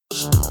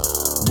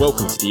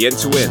Welcome to the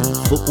End-to-End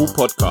Football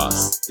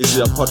Podcast. This is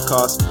a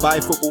podcast by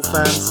football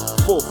fans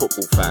for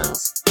football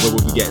fans, where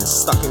we'll be getting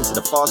stuck into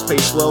the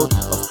fast-paced world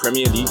of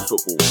Premier League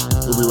football.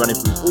 We'll be running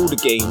through all the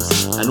games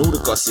and all the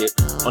gossip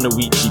on a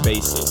weekly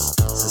basis.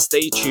 So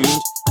stay tuned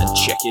and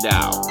check it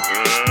out. Let's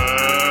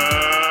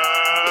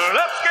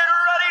get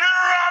ready to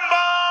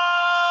rumble!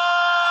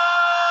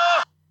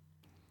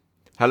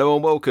 Hello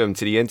and welcome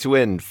to the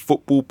End-to-End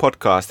Football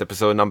Podcast,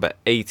 episode number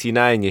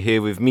 89. You're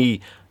here with me,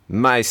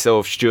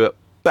 myself, Stuart,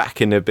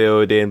 back in the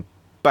building.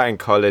 Bank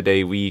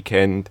holiday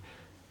weekend.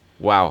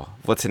 Wow,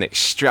 what an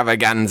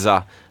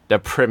extravaganza the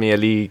Premier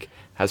League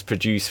has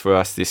produced for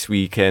us this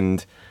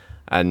weekend.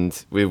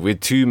 And we're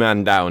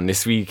two-man down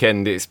this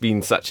weekend. It's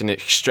been such an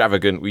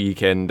extravagant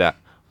weekend that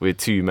we're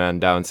two-man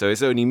down. So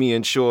it's only me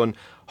and Sean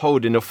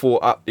holding the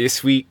fort up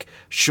this week.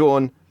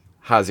 Sean,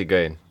 how's it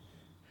going?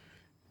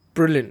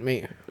 Brilliant,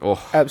 mate.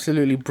 Oh,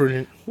 Absolutely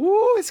brilliant.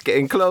 woo, it's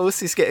getting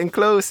close,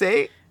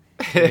 eh?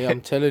 Yeah, I'm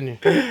telling you.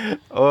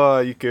 Oh,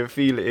 you can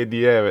feel it in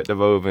the air at the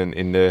moment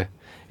in the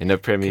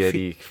Premier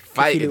League. I feel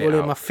Fighting it all it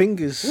in my out.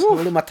 fingers, all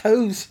in my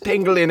toes.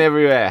 Tingling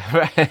everywhere.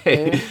 Right?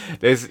 Yeah.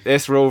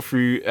 Let's roll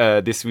through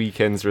this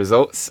weekend's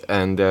results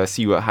and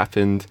see what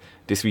happened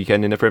this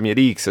weekend in the Premier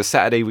League. So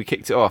Saturday we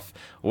kicked it off.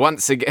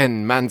 Once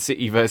again, Man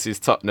City versus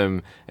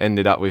Tottenham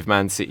ended up with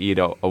Man City a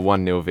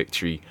 1-0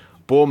 victory.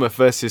 Bournemouth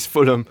versus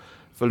Fulham.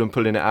 Fulham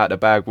pulling it out of the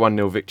bag,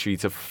 1-0 victory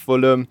to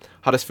Fulham.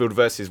 Huddersfield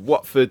versus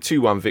Watford,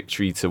 2-1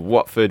 victory to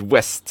Watford.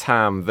 West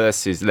Ham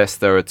versus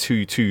Leicester, a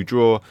 2-2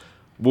 draw.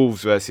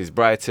 Wolves versus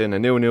Brighton, a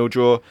 0-0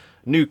 draw.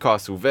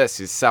 Newcastle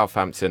versus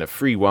Southampton, a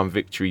 3-1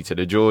 victory to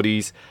the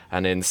Geordies.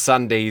 And then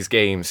Sunday's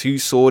games, who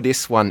saw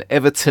this one?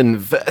 Everton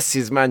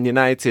versus Man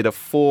United, a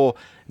 4-0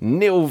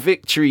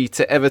 victory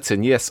to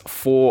Everton. Yes,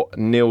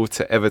 4-0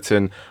 to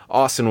Everton.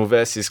 Arsenal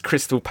versus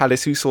Crystal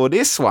Palace. Who saw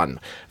this one?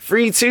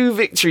 3-2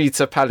 victory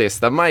to Palace.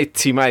 The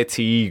mighty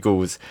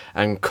Eagles.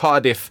 And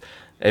Cardiff,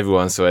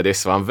 everyone saw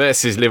this one,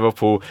 versus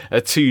Liverpool.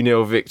 A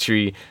 2-0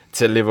 victory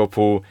to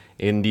Liverpool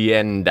in the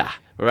end.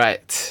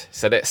 Right,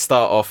 so let's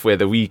start off where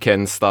the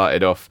weekend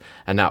started off,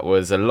 and that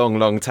was a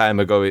long time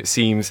ago it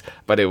seems,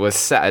 but it was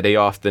Saturday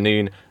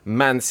afternoon.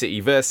 Man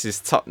City versus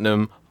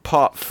Tottenham,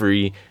 part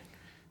 3,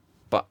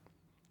 but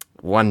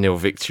 1-0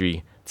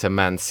 victory to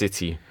Man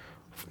City.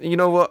 You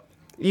know what,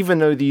 even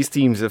though these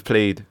teams have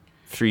played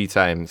 3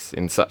 times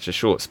in such a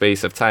short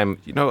space of time,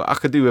 you know, I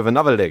could do with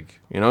another leg.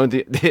 You know,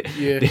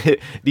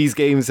 these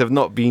games have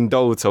not been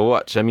dull to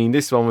watch. I mean,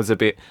 this one was a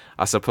bit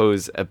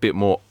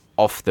more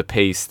off the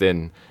pace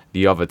than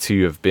the other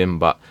two have been,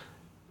 but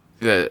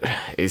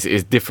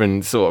it's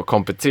different sort of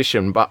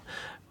competition. But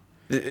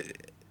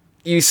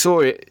you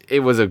saw it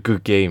was a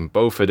good game.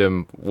 Both of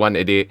them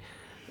wanted it.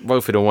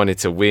 Both of them wanted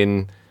to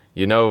win,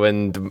 you know,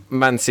 and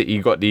Man City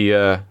got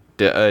the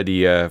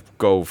early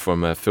goal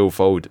from Phil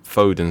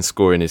Foden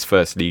scoring his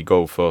first league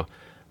goal for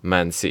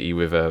Man City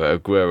with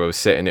Aguero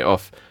setting it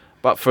off.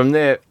 But from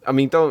there, I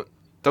mean, don't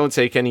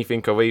take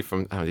anything away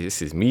from...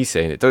 this is me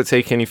saying it. Don't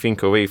take anything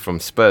away from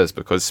Spurs,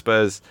 because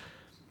Spurs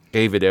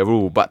gave it their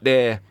all, but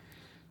their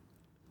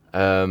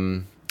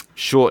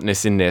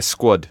shortness in their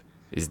squad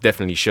is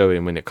definitely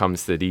showing when it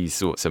comes to these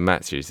sorts of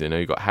matches. You know,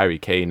 you got Harry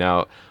Kane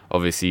out.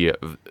 Obviously,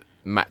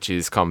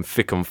 matches come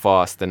thick and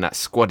fast, and that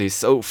squad is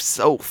so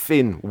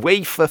thin,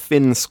 wafer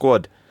thin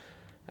squad,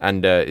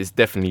 and it's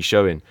definitely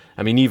showing.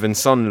 I mean, even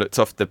Son looked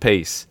off the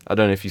pace. I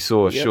don't know if you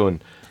saw, Yep.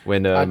 Sean,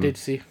 when I did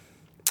see.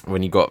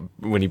 when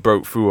he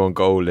broke through on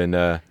goal,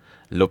 and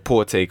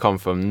Laporte come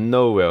from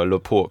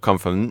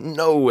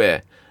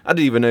nowhere. I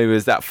didn't even know he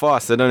was that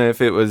fast. I don't know if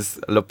it was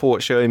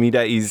Laporte showing me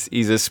that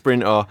he's a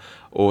sprinter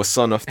or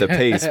Son off the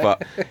pace,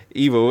 but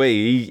either way,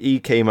 he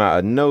came out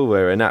of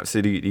nowhere and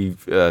absolutely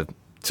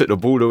took the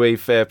ball away.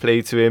 Fair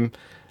play to him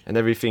and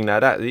everything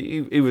like that.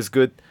 He was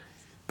good.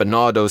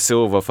 Bernardo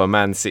Silva for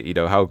Man City,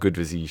 though. How good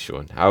was he,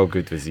 Sean? How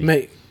good was he?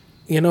 Mate,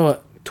 you know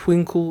what?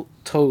 Twinkle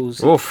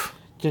toes. Oof.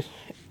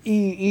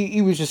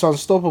 He was just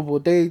unstoppable.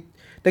 They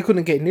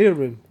couldn't get near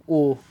him,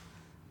 or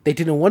they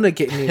didn't want to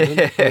get near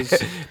him. Because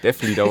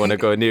Definitely don't want to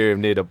go near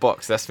him, near the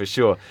box, that's for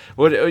sure.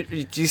 Well,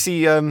 do you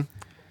see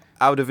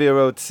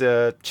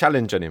Alderweireld's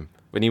challenge on him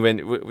when he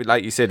went,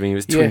 like you said, when he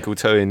was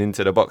twinkle-toeing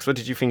into the box? What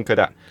did you think of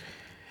that?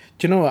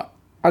 do you know what?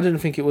 I didn't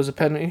think it was a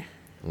penalty.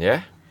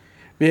 Yeah?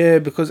 Yeah,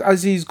 because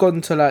as he's gone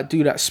to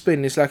do that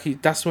spin, it's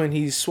like that's when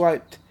he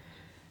swiped.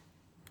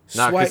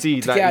 Nah, because to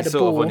he's get out the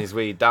sort of ball. on his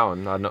way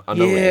down. I know what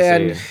Yeah, you're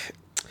saying. and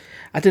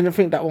I didn't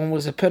think that one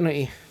was a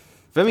penalty.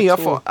 For me, I at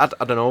all. thought,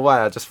 I don't know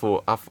why, I just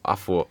thought, I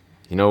thought,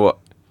 you know what?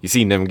 You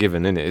seen them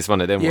given, innit? It's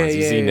one of them ones.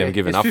 You seen them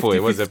given. It's I thought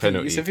it was a 50-50.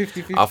 penalty. It's a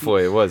 50-50. I thought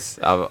it was.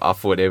 I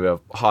thought they were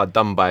hard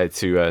done by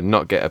to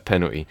not get a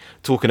penalty.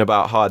 Talking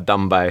about hard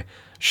done by,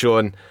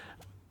 Sean,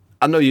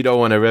 I know you don't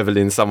want to revel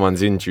in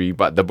someone's injury,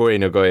 but De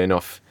Bruyne going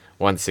off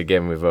once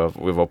again with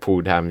a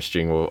pulled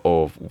hamstring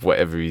or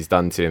whatever he's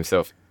done to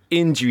himself.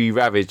 Injury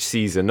ravaged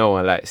season. No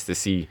one likes to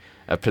see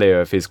a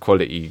player of his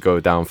quality go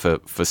down for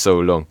so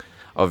long.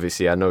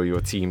 Obviously, I know your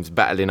team's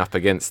battling up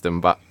against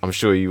them, but I'm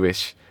sure you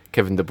wish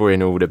Kevin De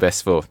Bruyne all the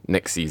best for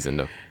next season,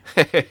 though.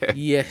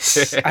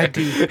 Yes, I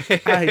do.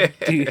 I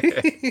do.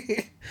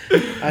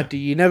 I do.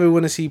 You never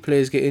want to see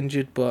players get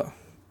injured, but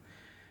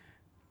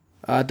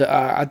I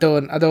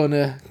don't want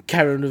to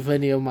carry on with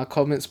any of my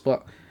comments.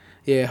 But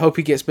yeah, hope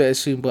he gets better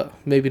soon, but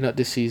maybe not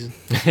this season.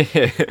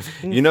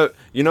 You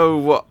know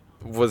what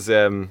was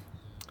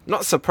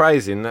not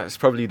surprising. That's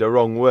probably the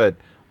wrong word,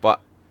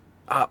 but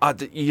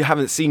you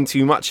haven't seen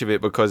too much of it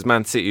because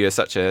Man City are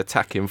such an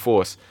attacking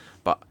force.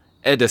 But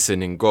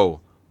Ederson in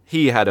goal,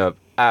 he had a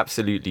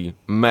absolutely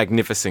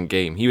magnificent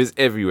game. He was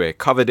everywhere,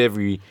 covered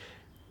every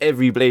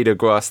blade of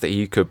grass that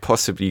he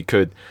possibly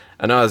could.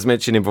 And I was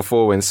mentioning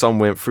before when Son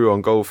went through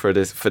on goal for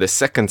the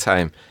second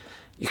time,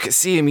 you could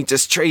see him. He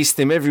just traced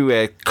him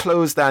everywhere,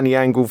 closed down the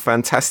angle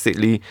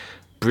fantastically.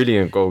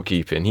 Brilliant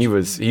goalkeeping. He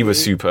was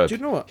superb. Do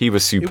you know what? He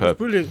was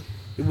superb.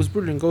 It was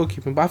brilliant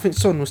goalkeeping, but I think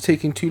Son was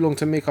taking too long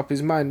to make up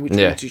his mind which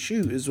way to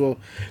shoot as well.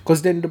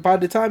 Because then by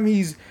the time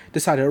he's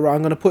decided, right,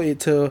 I'm going to put it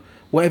to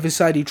whatever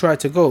side he tried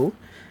to go,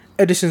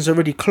 Ederson's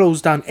already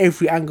closed down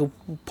every angle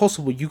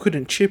possible. You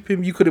couldn't chip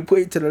him, you couldn't put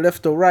it to the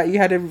left or right. He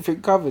had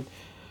everything covered.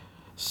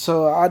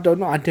 So I don't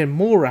know. And then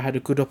Mora had a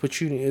good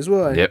opportunity as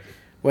well. Yep.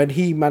 When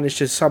he managed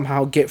to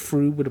somehow get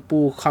through with the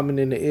ball coming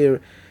in the air,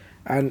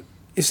 and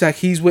it's like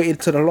he's waited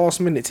to the last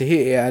minute to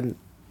hit it, and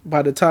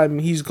by the time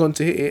he's gone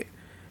to hit it,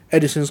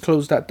 Ederson's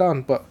closed that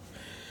down. But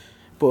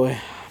boy,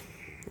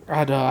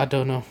 I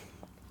don't know.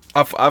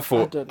 I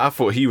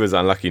thought he was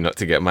unlucky not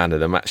to get man of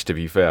the match. To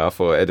be fair, I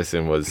thought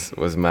Ederson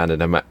was man of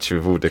the match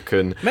with all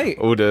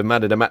the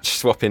man of the match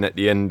swapping at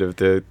the end of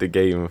the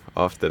game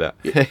after that.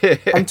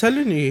 I'm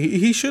telling you,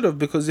 he should have,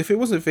 because if it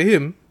wasn't for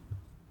him,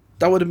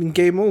 that would have been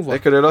game over. They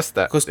could have lost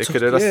that.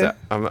 That.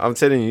 I'm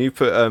telling you, you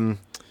put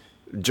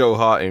Joe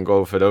Hart in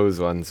goal for those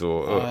ones,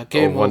 or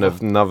one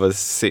of another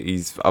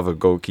City's other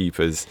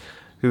goalkeepers.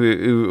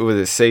 Who was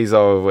it? Cesar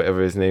or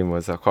whatever his name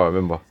was. I can't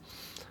remember.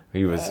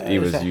 He was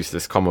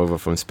useless. Come over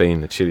from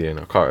Spain, the Chilean.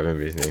 I can't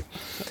remember his name.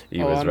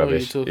 He was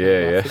rubbish.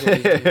 Yeah.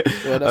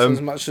 Well, that's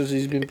as much as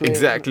he's been playing.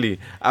 Exactly.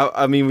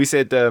 I mean, we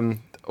said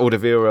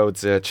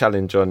Alderweireld's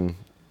challenge on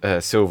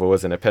Silva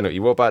wasn't a penalty.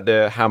 What about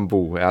the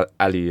handball,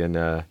 Ali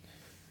and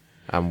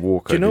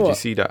Walker? Did you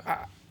see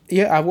that?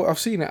 I've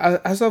seen it.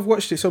 As I've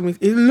watched it,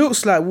 it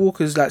looks like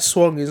Walker's like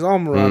swung his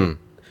arm around.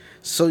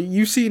 So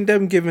you've seen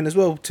them giving as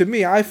well. To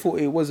me, I thought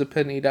it was a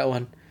penalty, that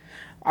one.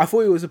 I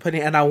thought it was a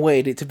penalty, and I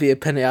wanted it to be a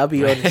penalty, I'll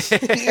be honest.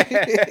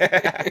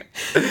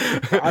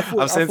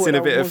 I'm sensing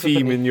a bit of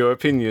theme in your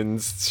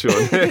opinions, Sean.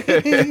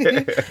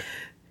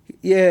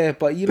 Yeah,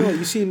 but you know what?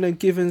 You've seen them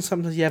given,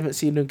 sometimes you haven't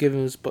seen them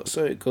given, but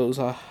so it goes.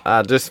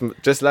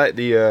 Just like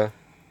the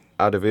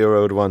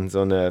Alderweireld ones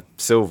on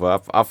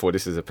Silva, I thought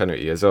this was a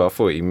penalty as well. I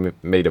thought he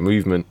made a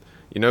movement.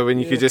 You know, when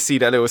you could just see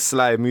that little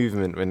slide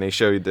movement when they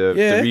showed the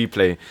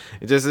replay.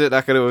 It just looked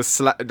like a little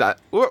slide, like,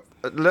 whoop,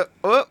 look,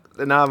 whoop.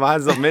 Now my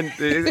hand's not meant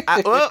to,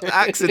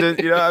 accident,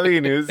 you know what I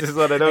mean? It was just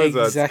one of those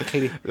ones.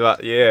 Exactly.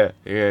 But yeah.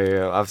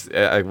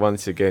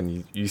 Once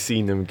again, you've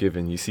seen them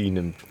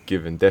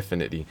given,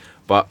 definitely.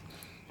 But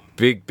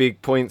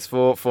big points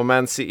for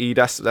Man City.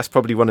 That's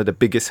probably one of the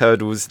biggest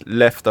hurdles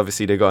left.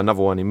 Obviously, they got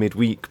another one in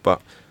midweek,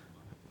 but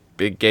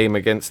big game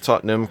against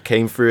Tottenham.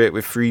 Came through it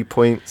with 3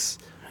 points.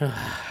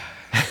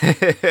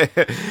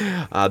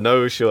 I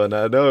know, Sean,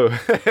 I know.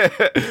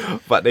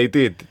 But they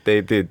did.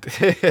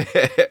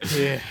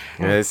 Yeah.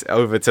 It's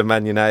over to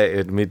Man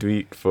United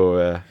midweek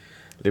for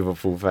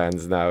Liverpool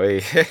fans now,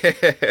 eh?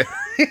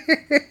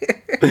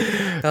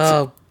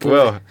 Oh, boy.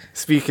 Well,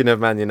 speaking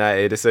of Man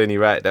United, it's only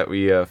right that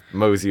we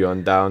mosey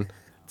on down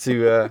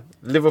to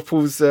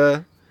Liverpool's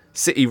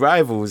city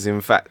rivals,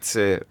 in fact,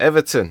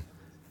 Everton.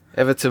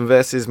 Everton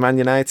versus Man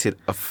United,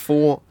 a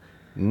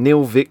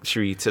 4-0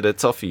 victory to the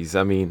Toffees.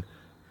 I mean,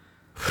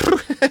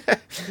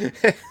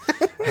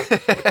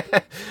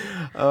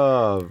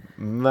 oh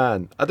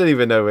man, I don't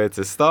even know where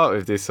to start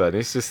with this one.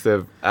 It's just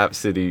an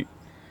absolute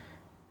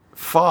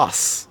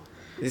farce.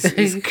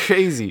 It's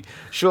crazy.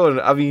 Sean,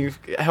 I mean,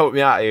 help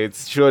me out here.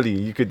 Surely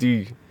you could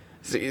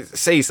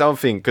say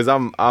something, because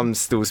I'm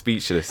still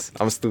speechless.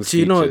 Do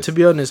you know what, to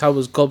be honest, I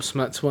was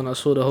gobsmacked when I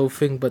saw the whole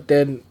thing, but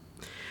then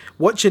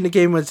watching the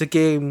game as the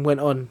game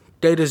went on,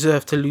 they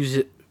deserve to lose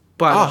it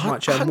by that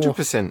much and more.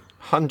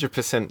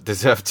 100%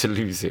 deserve to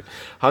lose it.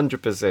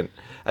 100%.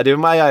 And in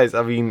my eyes,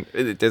 I mean,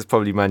 there's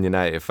probably Man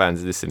United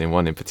fans listening,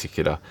 one in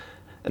particular.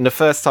 In the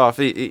first half,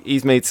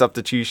 he's made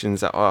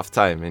substitutions at half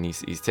time, and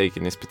he's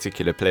taken this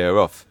particular player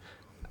off.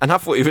 And I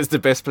thought he was the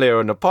best player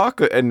on the park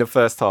in the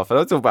first half. And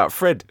I was talking about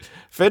Fred.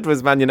 Fred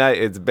was Man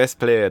United's best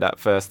player that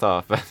first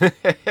half.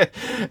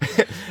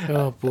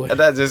 Oh boy! And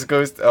that just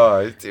goes.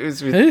 It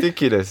was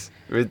ridiculous.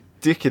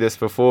 Ridiculous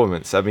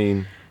performance. I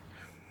mean,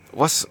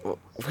 where's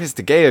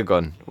De Gea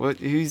gone?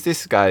 Who's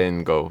this guy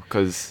in goal?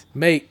 Because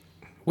mate,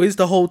 where's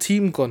the whole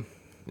team gone?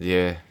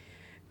 Yeah.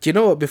 Do you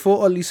know what?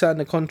 Before Ollie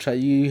signed the contract,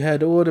 you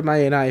heard all the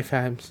Man United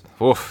fans.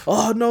 Oof.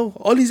 Oh no,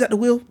 Ollie's at the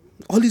wheel.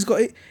 Ollie's got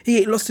it. He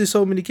ain't lost in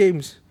so many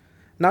games.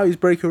 Now he's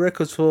breaking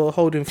records for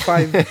holding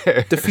 5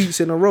 defeats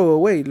in a row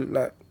away.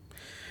 Like,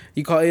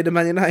 you can't hear the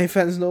Man United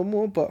fans no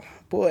more. But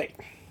boy,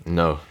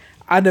 No.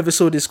 I never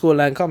saw this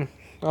scoreline come.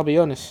 I'll be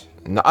honest.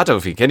 No, I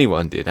don't think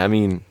anyone did. I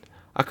mean,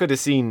 I could have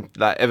seen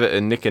like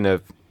Everton nicking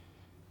a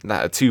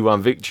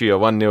 2-1 victory or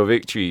 1-0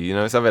 victory, you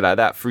know, something like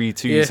that,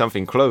 3-2,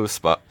 something close,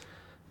 but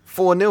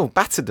 4-0,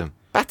 battered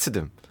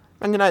them.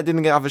 Man United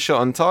didn't get have a shot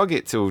on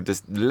target till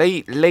just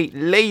late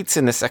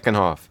in the second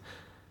half.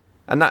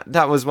 And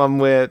that was one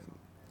where,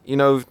 you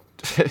know,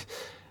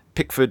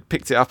 Pickford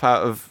picked it up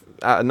out of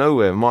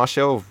nowhere.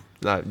 Martial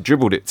like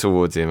dribbled it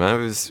towards him.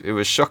 It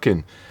was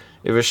shocking.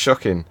 It was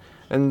shocking.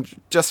 And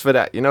just for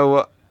that, you know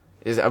what?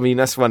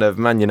 That's one of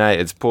Man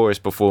United's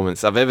poorest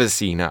performances I've ever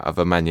seen out of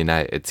a Man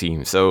United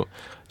team. So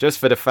just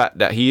for the fact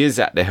that he is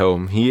at the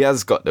helm, he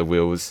has got the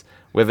wheels.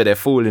 Whether they're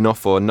falling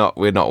off or not,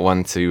 we're not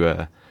one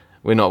to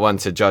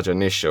judge on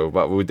this show.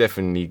 But we're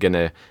definitely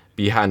gonna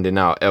be handing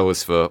out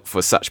L's for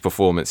such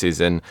performances.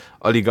 And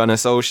Ole Gunnar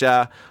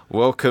Solskjaer,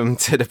 welcome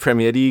to the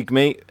Premier League,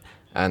 mate.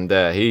 And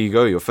here you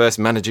go, your first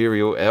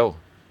managerial L.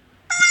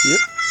 Yep.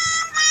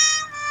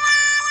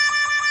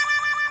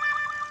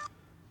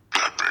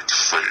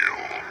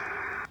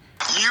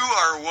 You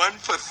are one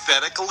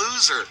pathetic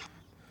loser.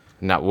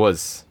 And that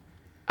was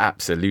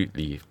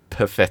absolutely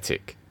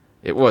pathetic.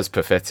 It was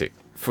pathetic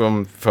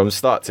from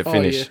start to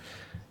finish.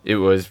 It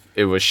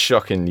was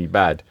shockingly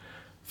bad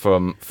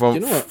from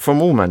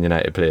all Man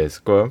United players.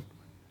 Go on.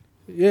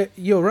 Yeah,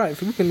 you're right.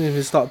 If we can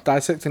even start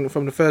dissecting it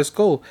from the first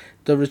goal,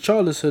 the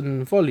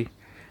Richarlison volley.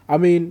 I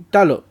mean,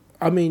 Dalot.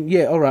 I mean,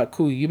 yeah, all right,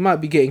 cool. You might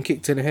be getting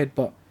kicked in the head,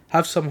 but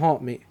have some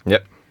heart, mate.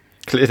 Yep,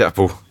 clear that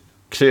ball.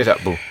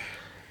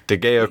 De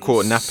Gea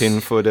caught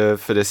napping for the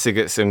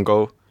Sigurdsson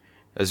goal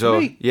as well.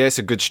 Mate, yeah, it's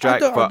a good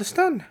strike, but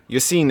understand. You're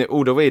seeing it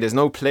all the way. There's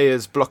no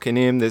players blocking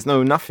him. There's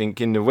nothing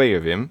in the way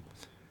of him,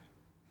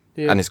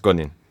 and it's gone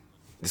in.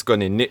 It's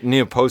gone in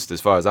near post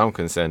as far as I'm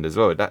concerned as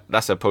well.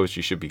 That's a post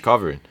you should be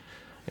covering.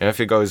 You know,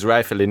 if it goes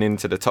rifling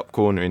into the top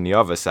corner in the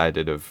other side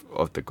of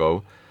the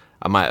goal,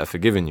 I might have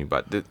forgiven you.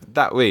 But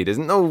that way, there's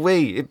no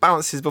way. It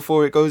bounces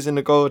before it goes in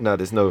the goal. No,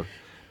 there's no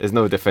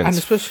defence. And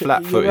especially,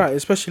 you're right,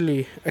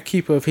 especially a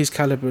keeper of his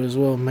calibre as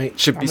well, mate.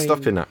 Should be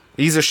stopping that.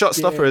 He's a shot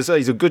stopper as well.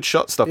 He's a good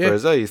shot stopper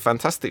as well. He's a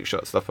fantastic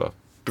shot stopper.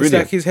 Brilliant.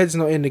 It's like his head's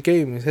not in the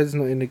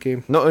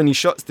game. Not only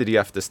shots did he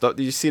have to stop.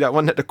 Did you see that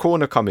one at the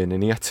corner come in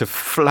and he had to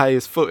fly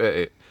his foot at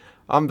it?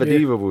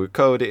 Unbelievable. He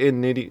curled it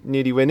in,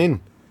 nearly went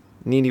in.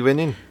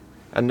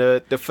 And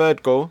the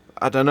third goal,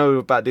 I don't know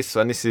about this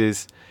one.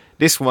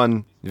 This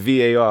one,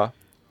 VAR.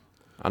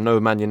 I know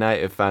Man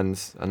United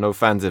fans. I know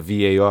fans of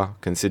VAR,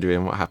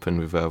 considering what happened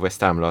with West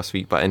Ham last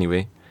week. But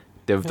anyway,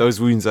 those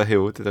wounds are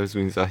healed. Those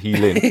wounds are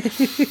healing.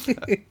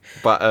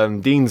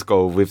 But Dean's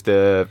goal with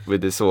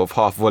the sort of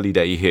half volley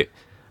that he hit,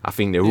 I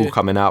think they're all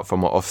coming out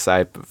from an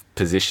offside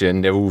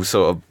position. They're all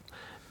sort of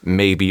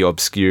maybe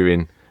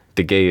obscuring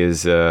De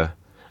Gea's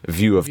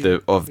view of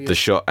the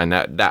shot, and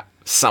that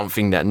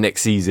something that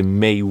next season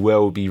may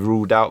well be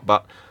ruled out.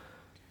 But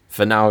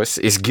for now,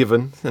 it's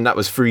given, and that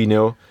was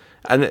 3-0.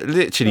 And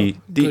literally,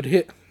 good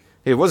hit.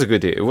 It was a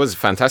good hit. It was a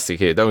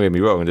fantastic hit. Don't get me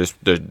wrong.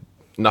 There's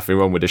nothing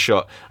wrong with the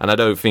shot, and I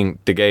don't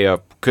think De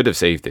Gea could have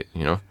saved it.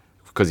 You know,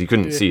 because he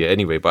couldn't see it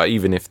anyway. But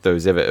even if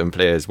those Everton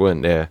players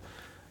weren't there,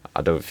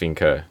 I don't think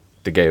De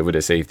Gea would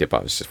have saved it.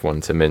 But I was just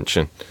wanting to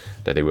mention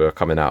that they were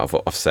coming out of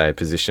an offside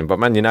position. But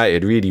Man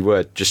United really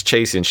were just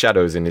chasing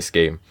shadows in this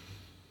game.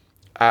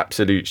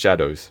 Absolute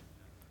shadows.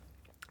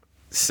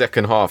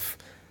 Second half.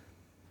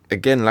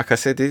 Again, like I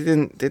said, they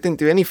didn't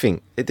do anything.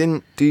 It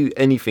didn't do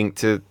anything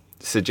to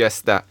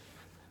suggest that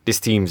this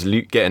team's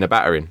getting a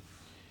battering.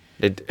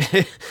 They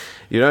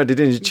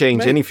didn't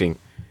change anything.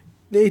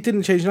 They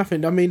didn't change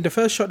nothing. I mean, the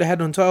first shot they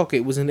had on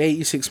target was in the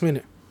 86th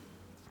minute.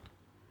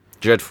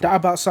 Dreadful. That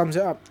about sums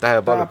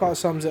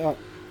it up.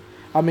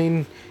 I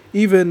mean,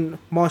 even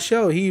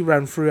Martial, he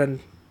ran through and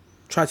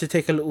tried to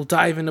take a little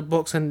dive in the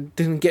box and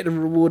didn't get the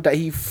reward that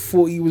he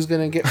thought he was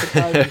going to get for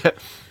diving.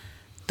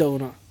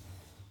 Donut.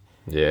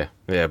 Yeah,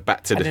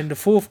 back to and then the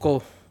fourth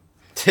goal.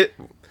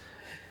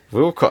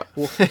 Wilcott.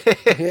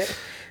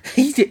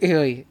 He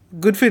did.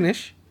 Good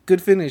finish.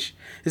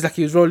 It's like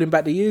he was rolling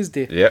back the years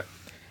there. Yeah.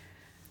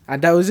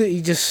 And that was it.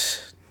 He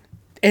just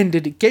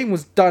ended it. Game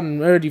was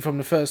done early from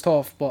the first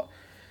half, but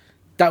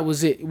that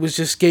was it. It was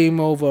just game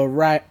over.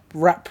 Right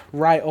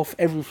off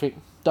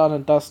everything. Done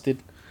and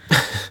dusted.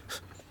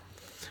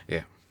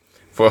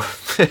 Well,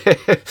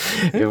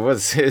 it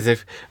was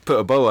put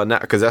a bow on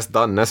that because that's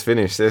done. That's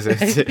finished.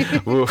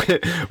 We'll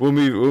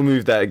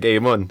move that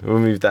game on.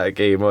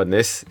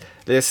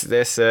 Let's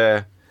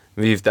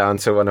move down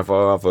to one of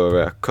our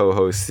other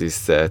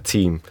co-hosts'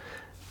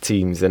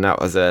 teams, and that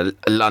was a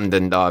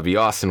London derby,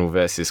 Arsenal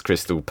versus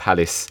Crystal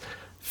Palace,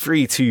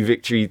 3-2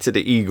 victory to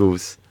the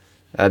Eagles.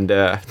 And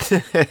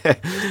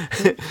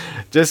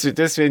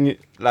just when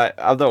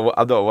I'm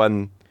not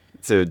one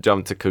to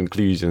jump to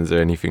conclusions or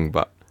anything,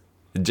 but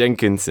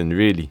Jenkinson,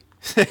 really?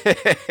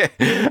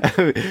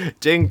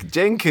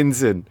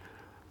 Jenkinson,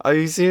 are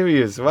you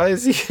serious? Why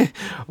is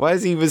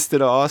he even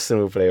still an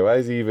Arsenal player? Why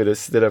is he even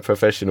still a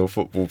professional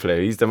football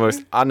player? He's the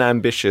most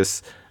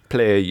unambitious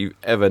player you've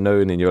ever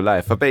known in your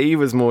life. I bet he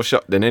was more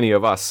shocked than any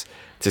of us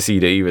to see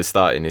that he was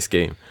starting this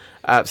game.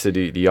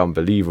 Absolutely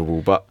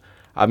unbelievable. But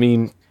I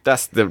mean,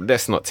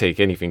 let's not take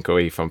anything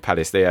away from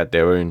Palace. They had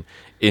their own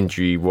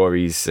injury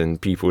worries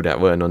and people that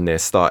weren't on their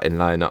starting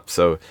lineup.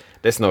 So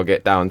let's not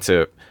get down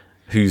to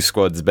whose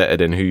squad's better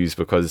than whose,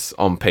 because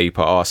on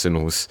paper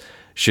Arsenal's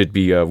should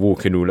be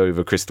walking all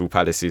over Crystal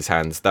Palace's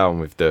hands down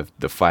with the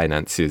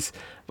finances.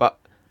 But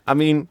I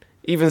mean,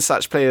 even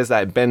such players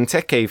like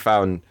Benteke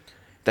found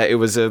that it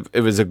was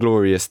a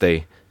glorious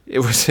day. It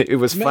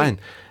was fine.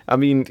 I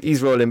mean,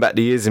 he's rolling back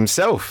the years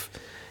himself.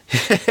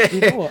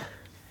 You know what?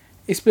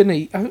 It's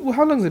been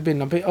how long has it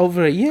been? A bit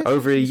over a year?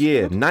 Over a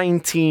year.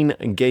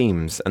 19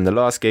 games. And the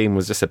last game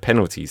was just a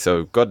penalty.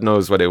 So God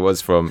knows what it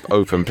was from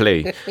open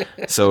play.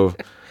 So,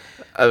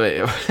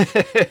 I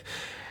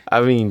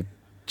mean,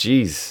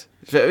 geez.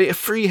 A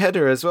free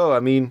header as well. I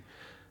mean,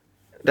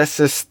 it's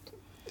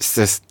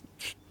just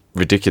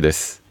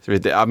ridiculous.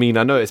 I mean,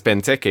 I know it's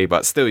Benteke,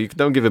 but still, you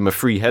don't give him a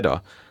free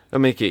header.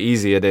 Don't make it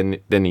easier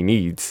than he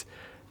needs,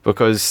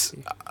 because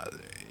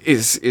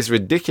it's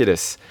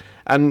ridiculous.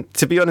 And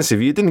to be honest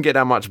with you, it didn't get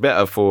that much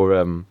better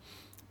for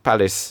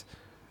Palace,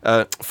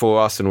 for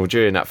Arsenal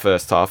during that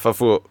first half. I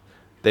thought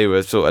they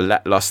were sort of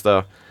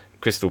lacklustre.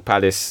 Crystal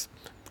Palace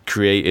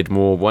created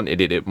more,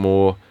 wanted it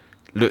more,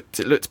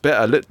 looked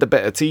better, looked the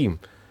better team.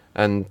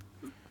 And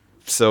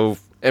so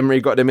Emery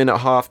got them in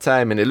at half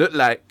time, and it looked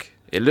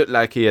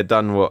like he had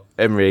done what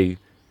Emery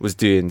was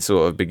doing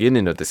sort of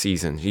beginning of the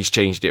season. He's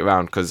changed it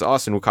around, because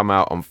Arsenal come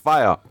out on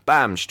fire.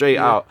 Bam, straight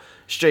out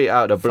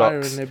the blocks.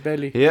 Fire in their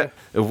belly. Yeah.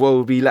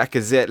 Iwobi,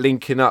 Lacazette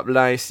linking up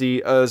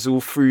nicely.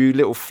 Ozil through,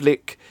 little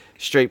flick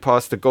straight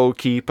past the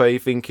goalkeeper. You're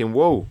thinking,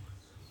 whoa,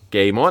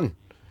 game on.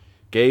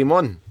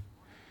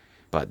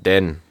 But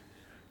then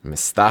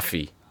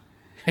Mustafi.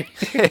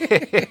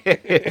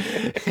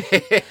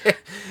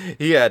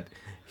 he had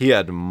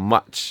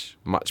much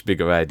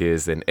bigger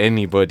ideas than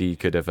anybody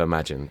could have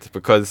imagined,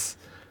 because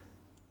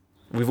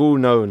we've all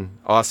known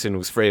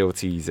Arsenal's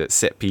frailties at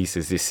set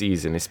pieces this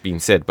season, it's been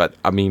said, but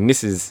I mean,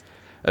 this is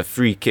a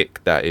free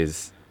kick that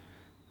is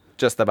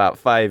just about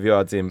 5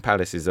 yards in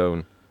Palace's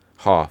own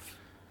half,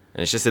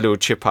 and it's just a little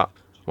chip up.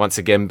 Once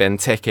again,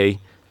 Benteke,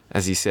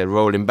 as he said,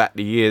 rolling back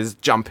the years,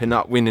 jumping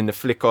up, winning the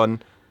flick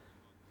on.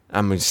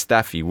 And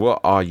Mustafi,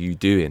 what are you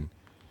doing?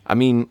 I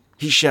mean,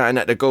 he's shouting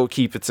at the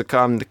goalkeeper to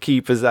come. The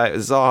keeper's out.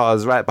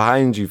 Zaha's right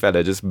behind you,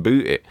 fella. Just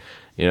boot it.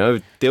 You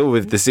know, deal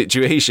with the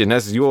situation.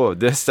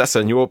 That's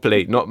on your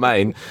plate, not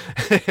mine.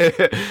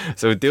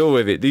 So deal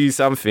with it. Do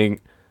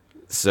something.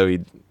 So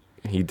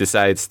he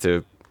decides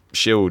to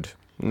shield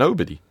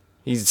nobody.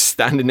 He's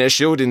standing there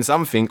shielding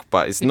something,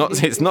 but it's not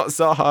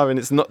Zaha, and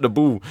it's not the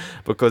ball,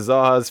 because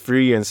Zaha's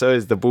free and so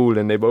is the ball,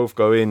 and they both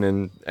go in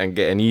and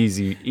get an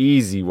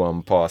easy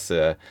one past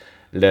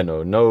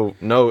Leno.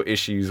 No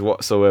issues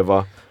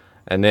whatsoever.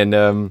 And then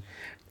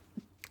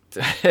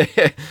do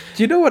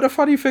you know what the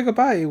funny thing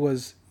about it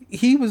was?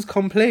 He was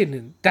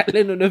complaining that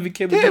Leno never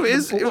came. Yeah,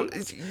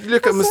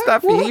 look at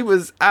Mustafi. He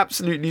was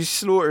absolutely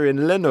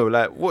slaughtering Leno.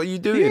 Like, what are you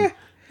doing? Yeah.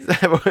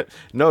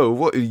 No,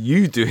 what are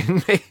you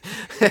doing, mate?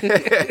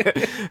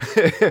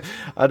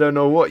 I don't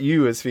know what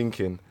you was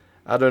thinking.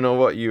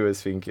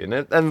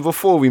 And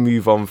before we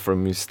move on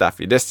from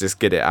Mustafi, let's just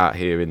get it out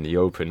here in the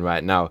open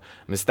right now.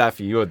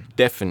 Mustafi, you're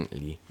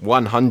definitely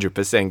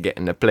 100%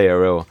 getting the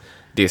player role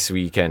this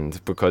weekend,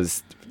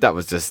 because that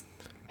was just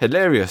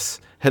hilarious.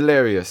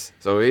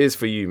 So it is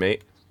for you,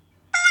 mate.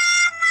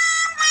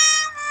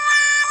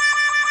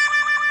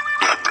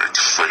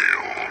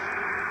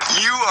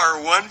 You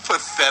are one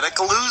pathetic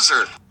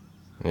loser.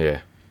 Yeah,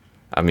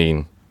 I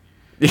mean,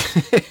 you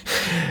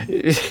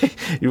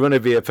want to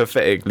be a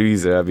pathetic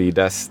loser. I mean,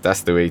 that's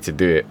the way to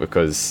do it,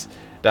 because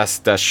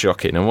that's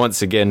shocking. And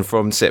once again,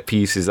 from set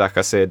pieces, like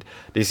I said,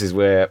 this is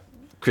where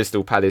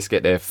Crystal Palace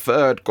get their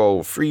third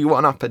goal,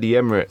 3-1 up at the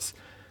Emirates.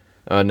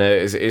 And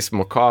it's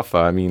MacArthur.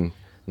 I mean,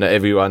 not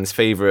everyone's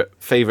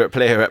favourite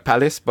player at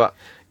Palace, but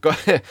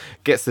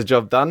gets the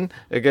job done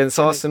against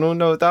Arsenal,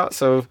 no doubt.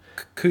 So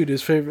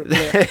Kuda's favourite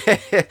player.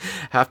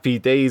 Happy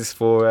days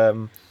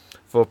for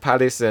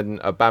Palace,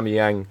 and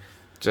Aubameyang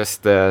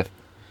just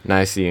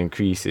nicely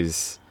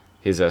increases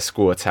his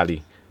score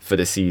tally for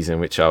the season,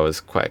 which I was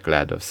quite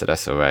glad of. So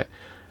that's all right.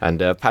 And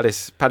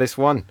Palace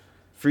won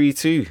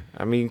 3-2.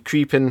 I mean,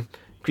 creeping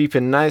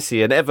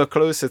nicely and ever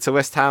closer to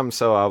West Ham.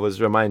 So I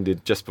was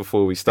reminded just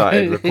before we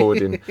started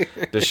recording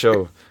the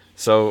show.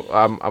 So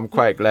I'm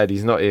quite glad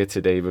he's not here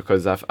today,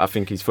 because I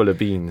think he's full of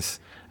beans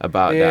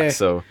about that.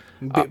 So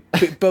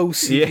bit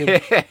bossy.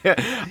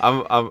 Yeah,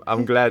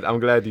 I'm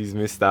glad he's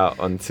missed out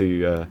on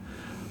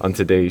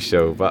today's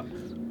show. But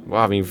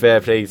well, I mean,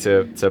 fair play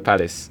to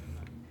Palace.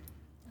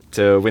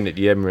 To win at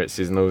the Emirates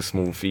is no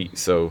small feat.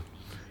 So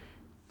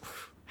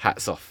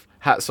hats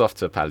off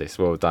to Palace.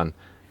 Well done.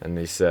 And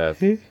it's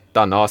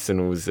done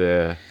Arsenal's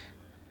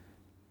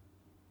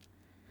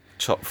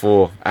top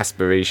four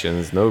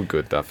aspirations no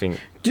good, I think.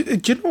 Do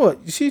you know what?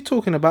 You see,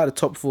 talking about the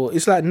top four,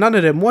 it's like none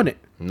of them won it.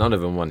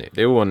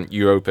 They all won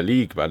Europa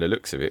League by the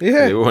looks of it.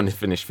 Yeah. They all want to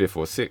finish 5th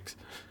or 6th.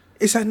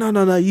 It's like,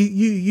 no,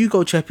 you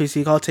go Champions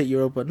League, I'll take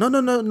Europa.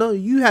 No,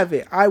 you have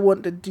it. I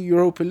want the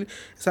Europa League.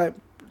 It's like,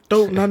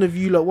 don't none of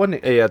you lot want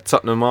it. Yeah,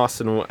 Tottenham,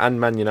 Arsenal, and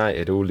Man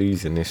United all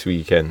losing this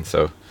weekend.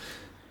 So,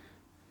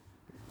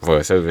 well,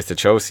 it's over to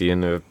Chelsea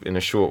in a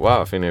short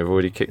while. I think they've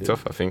already kicked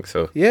off. I think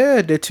so.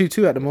 Yeah, they're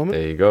 2-2 at the moment.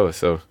 There you go.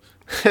 So,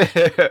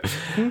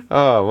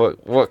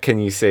 what can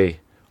you say?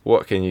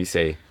 What can you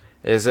say?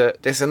 There's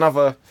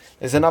another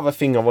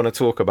thing I want to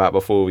talk about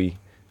before we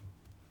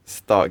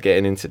start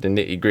getting into the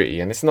nitty gritty,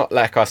 and it's not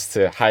like us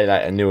to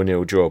highlight a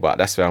 0-0 draw, but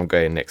that's where I'm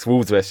going next.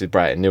 Wolves versus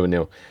Brighton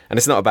 0-0, and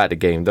it's not about the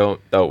game.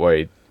 Don't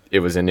worry,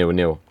 it was a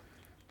 0-0.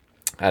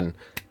 And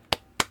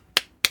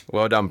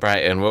well done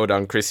Brighton, well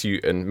done Chris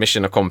Hughton.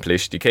 Mission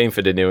accomplished. You came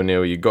for the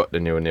 0-0, you got the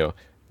 0-0.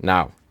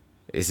 Now,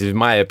 this is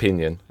my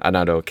opinion, and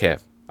I don't care.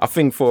 I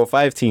think 4 or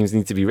 5 teams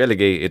need to be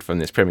relegated from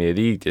this Premier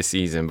League this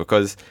season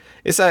because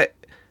it's like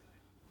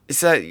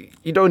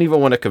you don't even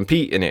want to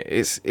compete in it.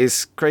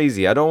 It's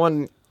crazy. I don't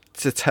want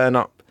to turn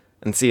up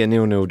and see a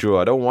 0-0 draw.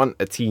 I don't want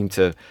a team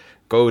to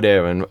go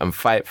there and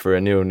fight for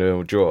a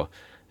 0-0 draw.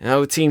 You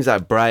know, teams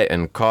like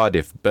Brighton,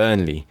 Cardiff,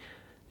 Burnley,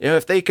 you know,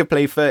 if they could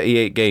play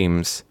 38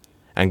 games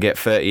and get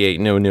 38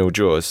 0-0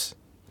 draws,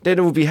 they'd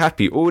all be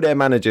happy. All their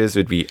managers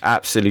would be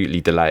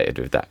absolutely delighted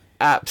with that.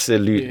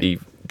 Absolutely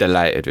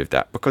delighted with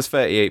that, because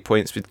 38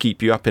 points would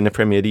keep you up in the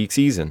Premier League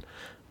season.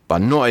 But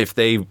not if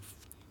they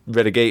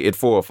relegated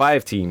 4 or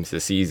 5 teams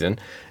this season.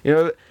 You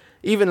know,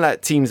 even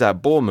like teams like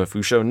Bournemouth,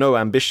 who show no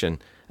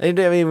ambition, they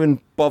don't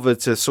even bother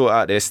to sort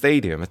out their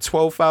stadium. A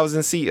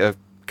 12,000 seater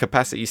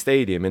capacity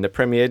stadium in the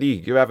Premier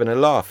League. You're having a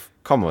laugh.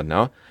 Come on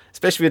now.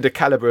 Especially with the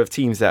calibre of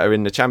teams that are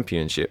in the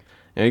Championship.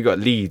 You know, you got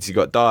Leeds, you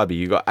got Derby,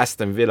 you got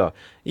Aston Villa,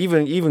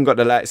 even got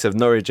the likes of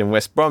Norwich and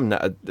West Brom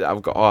that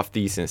have got half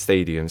decent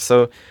stadiums.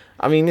 So,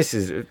 I mean, this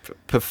is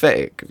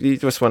pathetic. You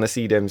just want to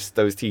see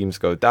those teams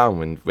go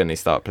down when they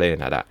start playing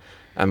like that.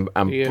 And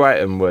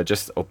Brighton were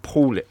just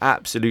appalling,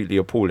 absolutely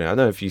appalling. I don't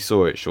know if you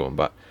saw it, Sean,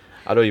 but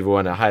I don't even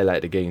want to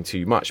highlight the game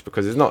too much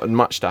because there's not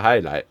much to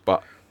highlight.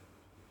 But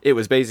it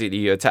was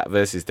basically attack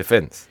versus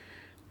defence.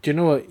 Do you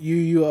know what?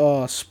 You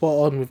are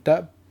spot on with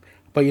that.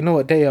 But you know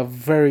what? They are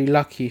very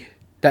lucky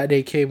that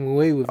they came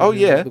away with it. Oh,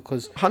 yeah.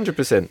 Because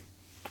 100%.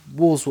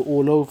 Wolves were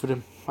all over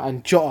them.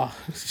 And Jota,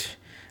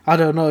 I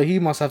don't know. He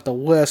must have the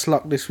worst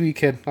luck this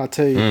weekend, I'll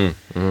tell you.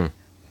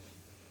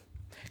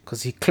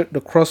 Because he clipped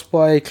the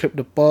crossbar, he clipped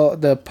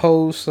the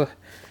post,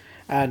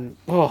 and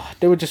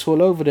they were just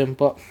all over them.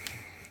 But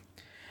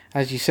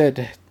as you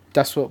said,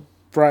 that's what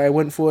Brighton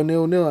went for, a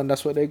 0-0, and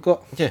that's what they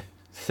got. Yeah,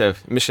 so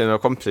mission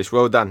accomplished.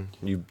 Well done.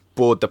 You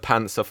bored the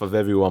pants off of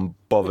everyone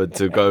bothered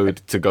to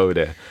go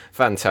there.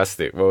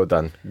 Fantastic. Well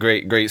done.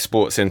 Great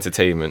sports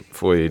entertainment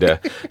for you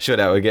there. Sure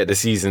that will get the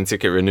season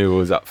ticket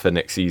renewals up for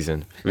next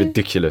season.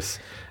 Ridiculous.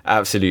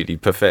 Absolutely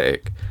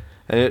pathetic.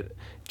 And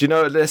do you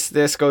know,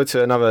 let's go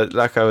to another,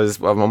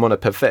 I'm on a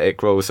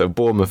pathetic roll, so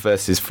Bournemouth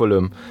versus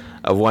Fulham,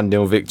 a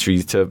 1-0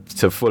 victory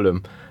to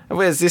Fulham. And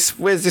where's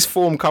this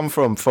form come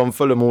from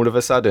Fulham all of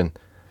a sudden?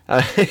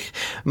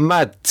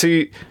 Mad.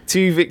 Two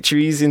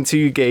victories in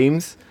 2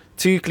 games,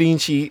 2 clean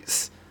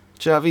sheets.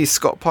 Do you know what I mean?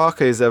 Scott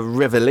Parker is a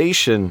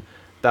revelation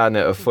down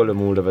at Fulham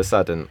all of a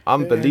sudden.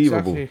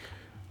 Unbelievable. Yeah, exactly.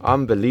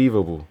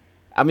 Unbelievable.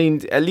 I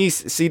mean, at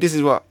least, see, this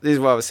is what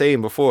I was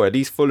saying before. At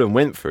least Fulham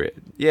went for it.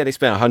 Yeah, they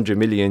spent 100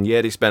 million.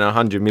 Yeah, they spent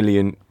 100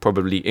 million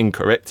probably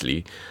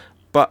incorrectly,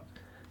 but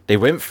they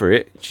went for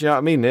it. Do you know what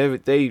I mean?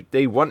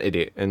 They wanted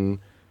it, and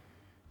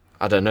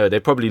I don't know.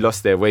 They probably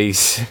lost their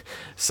ways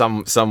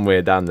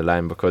somewhere down the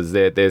line because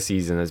their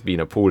season has been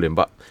appalling.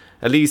 But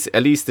at least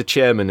the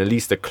chairman, at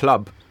least the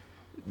club,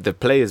 the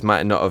players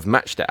might not have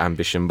matched the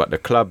ambition, but the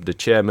club, the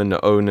chairman,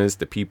 the owners,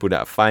 the people that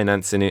are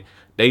financing it,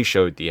 they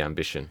showed the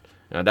ambition.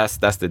 Now, that's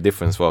the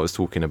difference what I was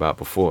talking about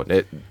before.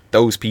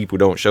 Those people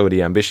don't show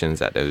the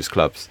ambitions at those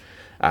clubs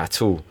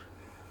at all.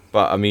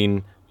 But, I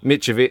mean,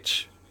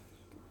 Mitrovic,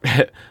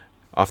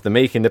 after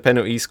making the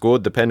penalty,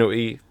 scored the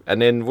penalty.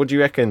 And then, what do you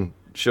reckon,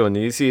 Sean?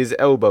 Did you see his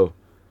elbow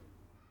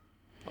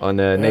on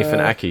Nathan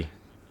Ake?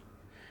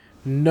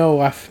 No,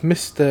 I've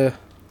missed the...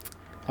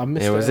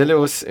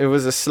 It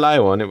was a sly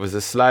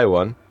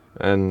one.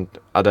 And,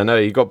 I don't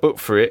know, he got booked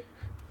for it.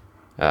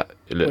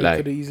 It looked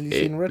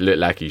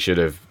like he should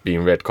have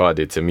been red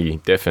carded to me,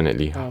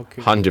 definitely.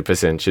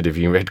 100% should have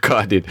been red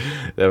carded.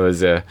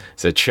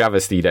 It's a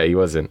travesty that he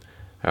wasn't.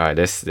 All right,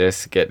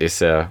 let's get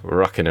this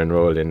rocking and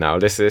rolling now.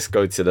 Let's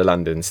go to the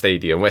London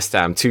Stadium. West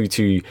Ham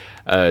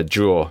 2-2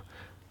 draw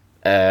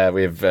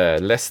with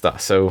Leicester.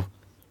 So,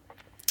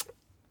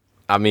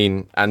 I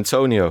mean,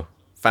 Antonio,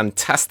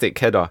 fantastic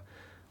header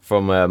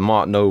from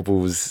Mark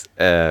Noble's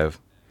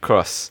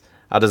cross.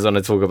 I just want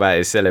to talk about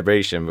his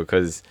celebration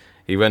because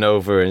he went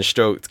over and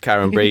stroked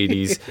Karen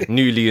Brady's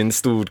newly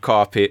installed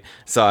carpet.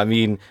 So, I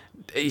mean,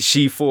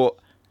 she fought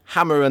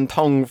hammer and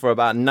tongue for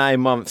about 9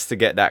 months to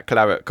get that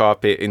claret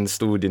carpet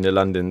installed in the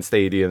London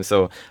Stadium.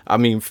 So, I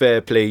mean,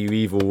 fair play, you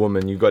evil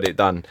woman. You got it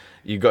done.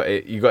 You got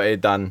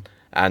it done.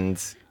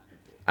 And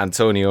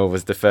Antonio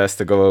was the first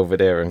to go over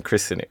there and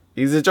christen it.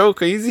 He's a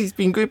joker. He's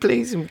been good,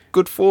 plays in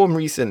good form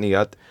recently.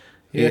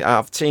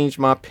 I've changed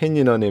my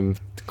opinion on him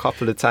a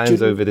couple of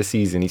times over the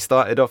season. He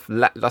started off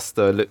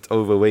lackluster, looked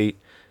overweight,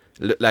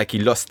 looked like he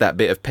lost that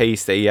bit of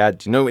pace that he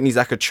had. You know, when he's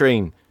like a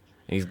train,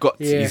 he's got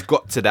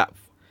to that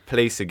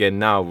place again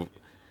now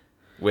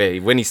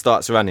where when he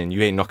starts running,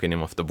 you ain't knocking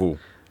him off the ball.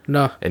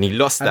 No. And he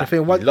lost that. He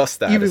lost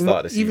that at the start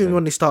of the season. Even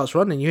when he starts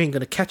running, you ain't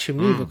going to catch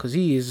him either because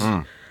he is...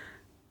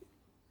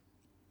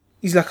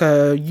 He's like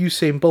a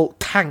Usain Bolt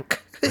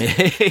tank.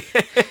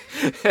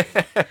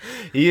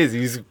 He is.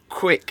 He's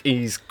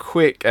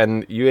quick,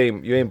 and you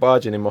ain't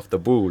barging him off the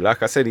ball.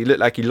 Like I said, he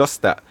looked like he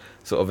lost that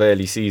sort of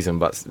early season,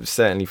 but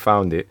certainly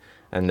found it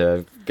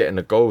and getting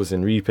the goals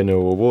and reaping the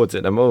rewards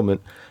at the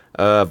moment.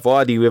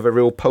 Vardy with a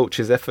real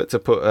poacher's effort to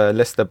put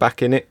Leicester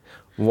back in it.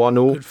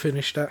 1-1. Good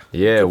finish that.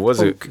 Yeah, it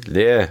was a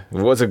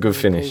good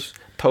finish.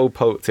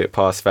 Poked it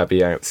past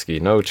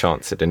Fabianski. No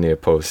chance at the near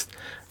post,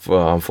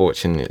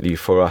 unfortunately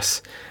for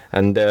us.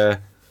 And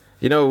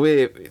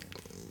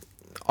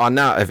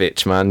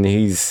Arnautovic, man,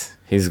 he's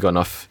gone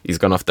off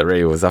the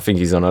rails. I think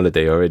he's on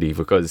holiday already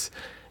because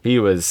he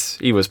was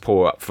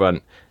poor up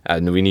front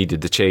and we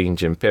needed the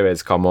change. And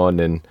Perez come on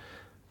and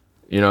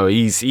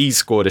he's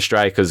scored a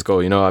striker's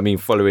goal. You know what I mean,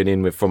 following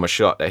in from a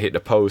shot that hit the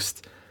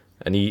post,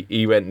 and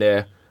he went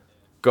there,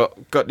 got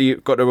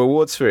the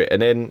rewards for it.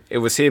 And then it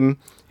was him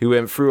who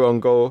went through on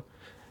goal.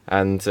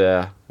 And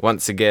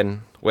once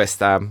again,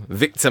 West Ham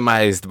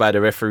victimised by the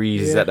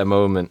referees at the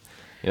moment.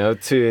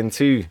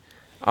 2-2.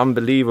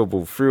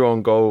 Unbelievable. Through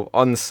on goal,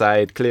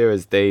 onside, clear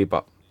as day,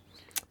 but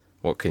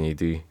what can you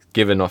do?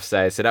 Given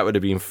offside, so that would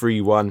have been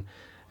 3-1.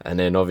 And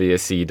then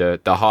obviously the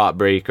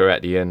heartbreaker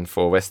at the end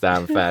for West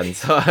Ham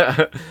fans.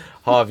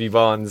 Harvey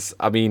Barnes.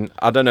 I mean,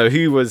 I don't know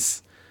who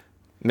was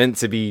meant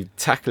to be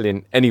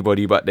tackling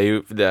anybody, but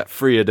the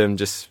three of them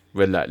just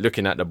were like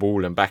looking at the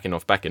ball and backing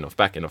off,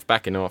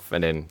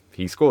 and then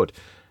he scored.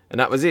 And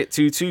that was it,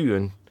 2-2.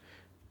 And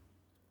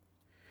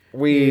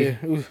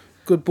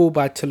good ball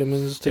by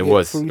Tielemans. It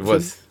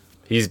was.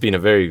 He's been a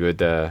very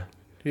good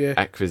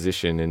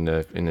acquisition in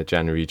the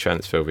January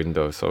transfer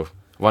window. So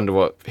wonder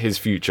what his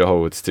future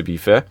holds. To be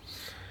fair,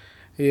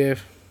 yeah,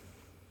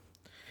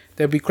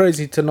 they'd be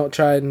crazy to not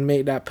try and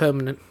make that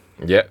permanent.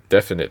 Yeah,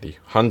 definitely,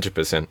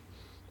 100%.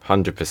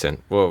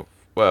 Well,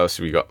 what else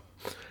we got?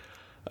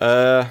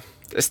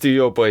 Let's do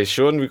your boys,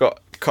 Sean. We got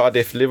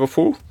Cardiff,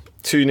 Liverpool,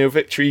 2-0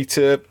 victory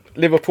to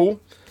Liverpool.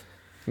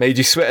 Made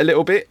you sweat a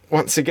little bit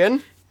once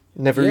again.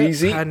 Never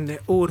easy. And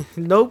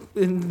nope,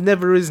 it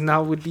never is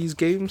now with these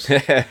games.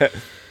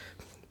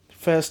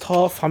 First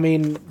half, I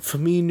mean,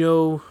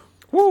 Firmino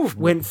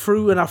went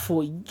through and I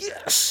thought,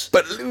 yes!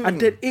 Balloon. And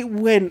then it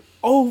went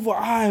over.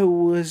 I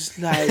was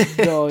like,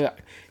 no,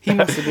 he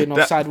must have been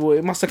offside.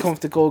 It must have come off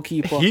the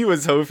goalkeeper. He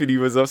was hoping he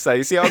was offside.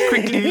 You see how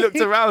quickly he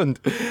looked around?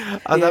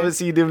 I've never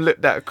seen him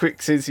look that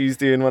quick since he was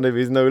doing one of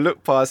his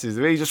no-look passes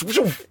where he just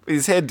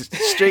his head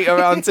straight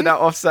around to that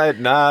offside.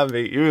 Nah,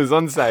 mate, he was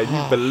onside.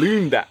 He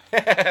ballooned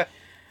that.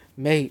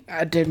 Mate,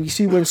 and then you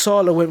see when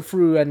Salah went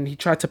through and he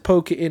tried to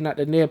poke it in at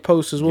the near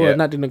post as well, and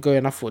that didn't go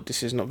in. I thought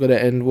this is not going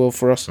to end well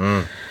for us.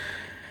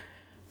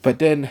 But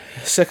then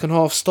second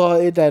half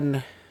started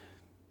and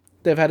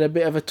they've had a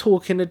bit of a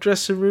talk in the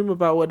dressing room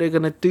about what they're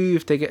going to do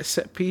if they get a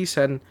set piece.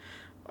 And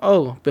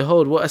oh,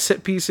 behold, what a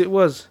set piece it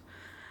was.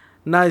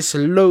 Nice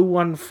low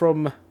one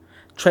from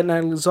Trent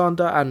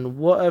Alexander and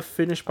what a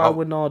finish by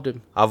Wijnaldum.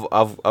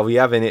 Are we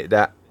having it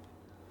that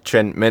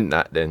Trent meant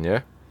that then,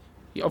 yeah?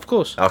 Yeah, of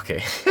course.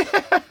 Okay.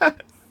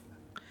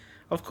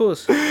 Of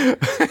course.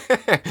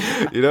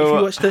 You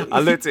know what? I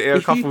looked at it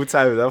a couple of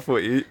times. I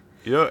thought, it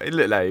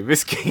looked like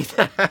risky.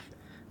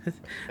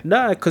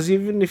 Nah, because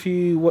even if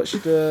you watch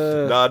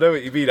the... No, I know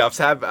what you mean.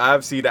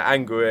 I've seen the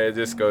angle where it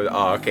just goes,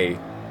 oh, okay.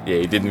 Yeah,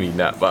 he didn't mean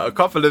that. But a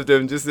couple of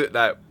them just looked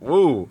like,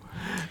 whoa,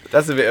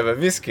 that's a bit of a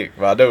miss kick.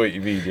 But I know what you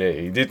mean. Yeah,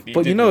 he did.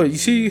 But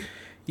you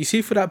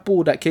see for that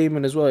ball that came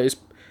in as well, it's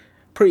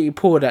pretty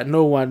poor that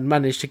no one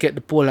managed to get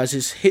the ball as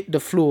it's hit the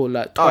floor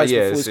like twice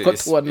before it's got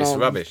to one. It's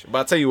rubbish. But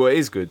I'll tell you what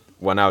is good.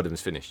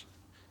 Wijnaldum's finish.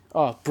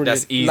 Oh,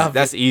 brilliant. That's easy.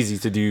 That's easy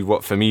to do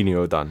what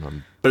Firmino done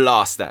and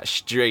blast that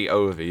straight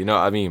over. You know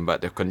what I mean?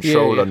 But the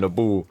control on the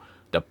ball,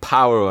 the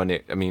power on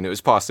it. I mean, it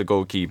was past the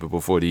goalkeeper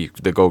before the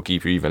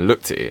goalkeeper even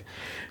looked at it.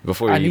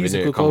 Before he even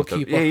knew it come.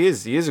 Yeah, he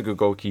is. He is a good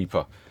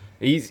goalkeeper.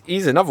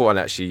 He's another one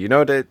actually. You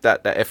know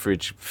that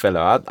Etheridge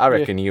fella. I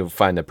reckon he'll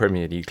find a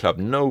Premier League club,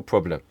 no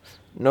problem,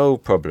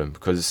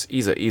 because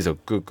he's a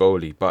good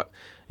goalie. But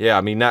yeah,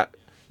 I mean that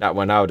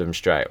Wijnaldum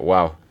strike.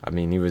 Wow. I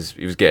mean he was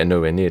getting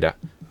nowhere near that.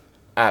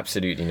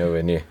 Absolutely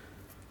nowhere near.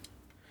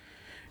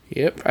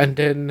 Yep. And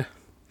then,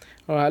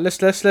 all right,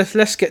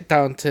 let's get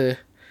down to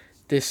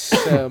this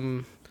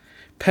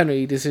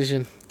penalty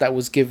decision that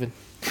was given.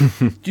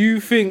 Do you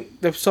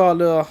think the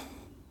Salah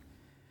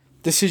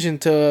decision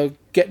to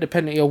get the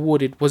penalty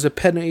awarded was a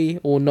penalty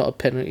or not a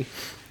penalty?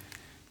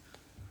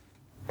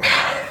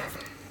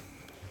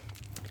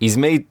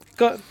 You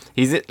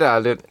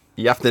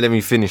have to let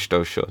me finish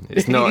though, Sean.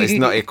 It's not.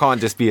 It can't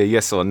just be a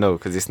yes or no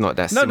because it's not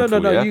that simple.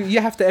 No. Yeah?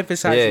 You have to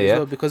emphasize it as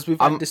well because we've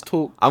had this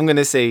talk. I'm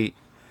gonna say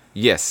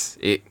yes.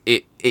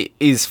 It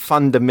is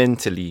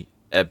fundamentally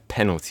a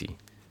penalty.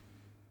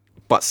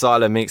 But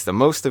Salah makes the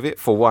most of it,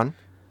 for one.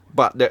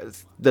 But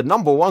the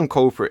number one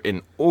culprit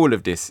in all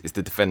of this is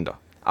the defender.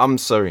 I'm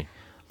sorry,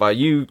 but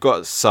you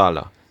got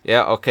Salah.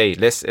 Yeah, okay,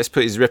 let's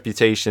put his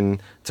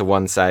reputation to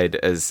one side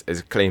as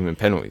claiming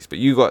penalties. But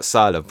you got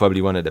Salah,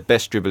 probably one of the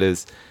best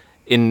dribblers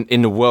in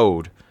the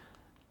world.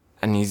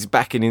 And he's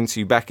backing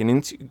into.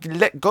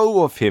 Let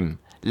go of him.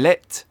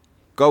 Let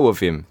go of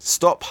him.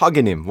 Stop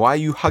hugging him. Why are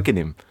you hugging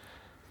him?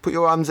 Put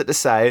your arms at the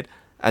side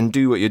and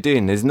do what you're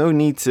doing. There's no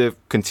need to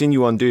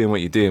continue on doing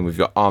what you're doing with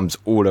your arms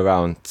all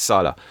around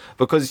Salah.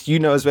 Because you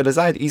know as well as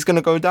I, he's going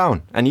to go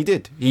down. And he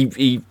did.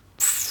 He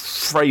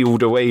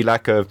frailed away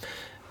like a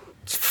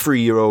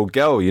 3-year-old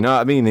girl, you know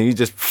what I mean? And he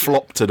just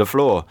flopped to the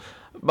floor.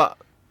 But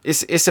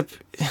it's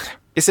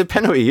a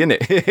penalty, isn't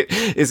it?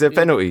 It's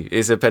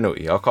a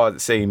penalty. I can't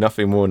say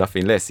nothing more,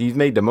 nothing less. He's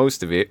made the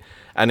most of it.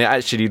 And it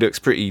actually looks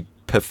pretty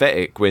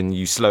pathetic when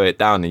you slow it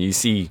down and you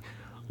see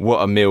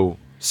what a meal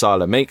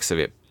Salah makes of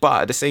it.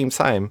 But at the same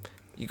time,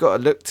 you got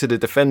to look to the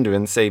defender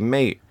and say,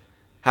 mate,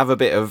 have a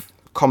bit of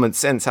common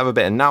sense, have a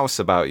bit of nous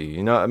about you.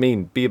 You know what I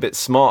mean? Be a bit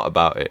smart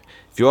about it.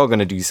 If you are going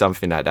to do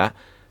something like that,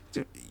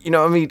 you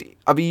know what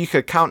I mean? You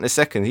could count the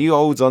seconds. He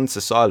holds on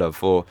to Salah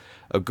for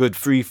a good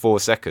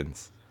 3-4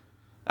 seconds.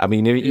 I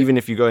mean, even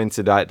if you go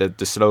into like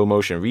the slow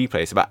motion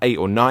replay, it's about 8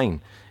 or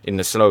 9 in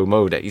the slow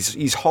mode.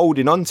 He's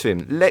holding on to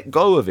him. Let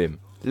go of him.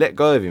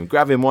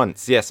 Grab him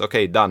once. Yes,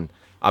 okay, done.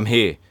 I'm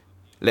here.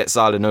 Let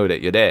Salah know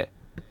that you're there.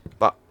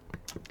 But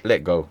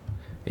let go.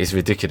 It's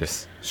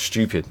ridiculous.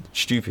 Stupid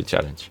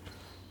challenge.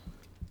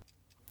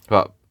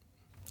 But,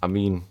 I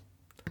mean,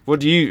 what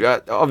do you...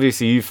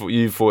 obviously,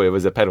 you thought it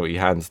was a penalty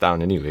hands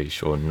down anyway,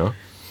 Sean, no?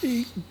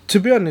 To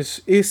be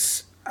honest,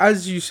 it's...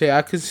 As you say,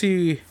 I can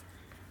see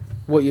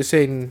what you're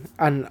saying,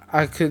 and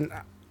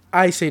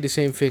I say the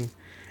same thing.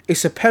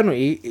 It's a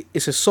penalty.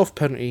 It's a soft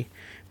penalty.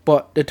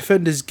 But the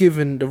defender's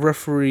given the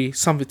referee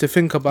something to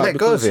think about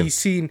because he's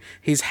seen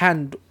his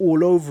hand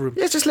all over him.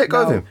 Yeah, just let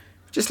go of him.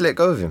 Just let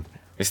go of him.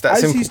 It's that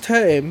simple.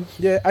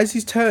 As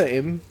he's turned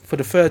him for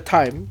the third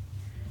time,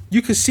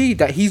 you can see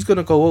that he's going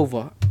to go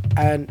over.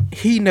 And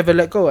he never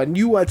let go. And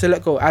you wanted to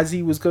let go as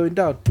he was going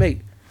down.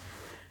 Mate,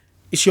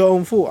 it's your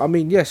own fault. I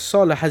mean, yes,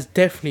 Salah has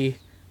definitely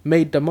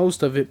made the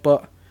most of it.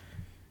 But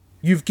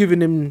you've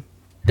given him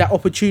that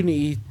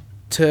opportunity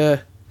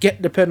to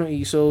get the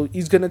penalty. So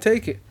he's going to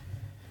take it.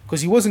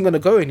 Because he wasn't going to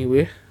go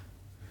anywhere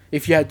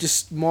if you had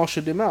just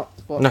marshalled him out.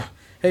 But no.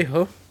 Hey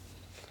ho.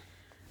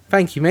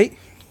 Thank you, mate.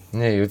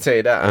 Yeah, you would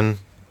say that. And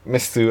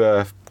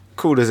Mr.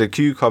 Cool as a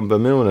Cucumber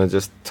Milner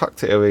just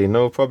tucked it away,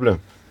 no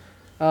problem.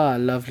 Ah,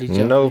 lovely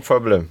job. No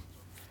problem.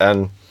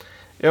 And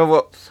you know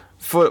what?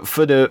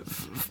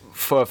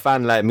 For a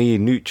fan like me,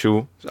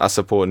 neutral, I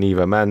support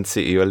neither Man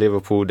City or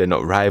Liverpool. They're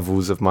not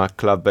rivals of my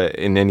club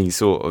in any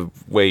sort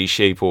of way,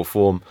 shape or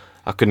form.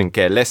 I couldn't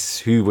care less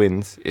who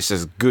wins. It's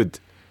just good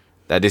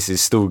that this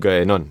is still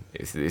going on.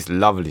 It's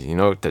lovely, you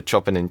know, the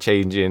chopping and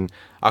changing.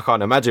 I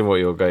can't imagine what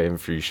you're going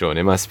through, Sean.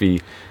 It must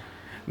be...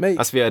 Mate,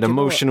 must be an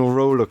emotional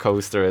roller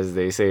coaster, as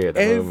they say at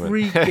the moment.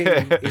 Every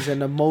game is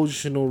an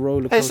emotional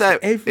roller coaster.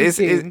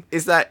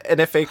 It's like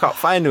an FA Cup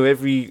final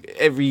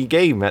every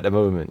game at the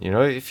moment. You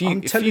know, if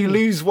you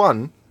lose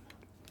one,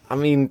 I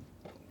mean,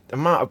 the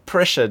amount of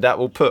pressure that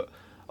will put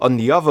on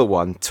the other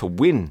one to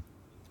win.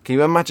 Can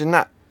you imagine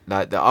that?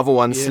 Like the other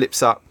one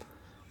slips up,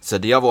 so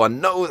the other one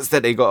knows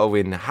that they got to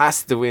win,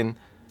 has to win.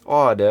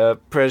 Oh, the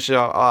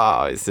pressure!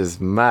 It's just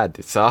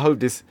mad. So I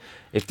hope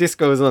if this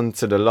goes on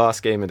to the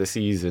last game of the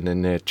season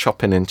and they're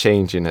chopping and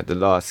changing at the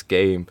last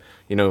game,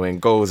 you know, when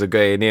goals are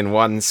going in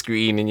one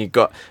screen and you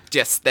got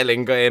Jess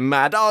Stelling going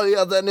mad. Oh,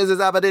 yeah, then this is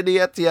happening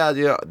yet. Yeah,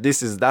 you know,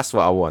 that's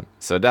what I want.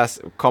 So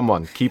come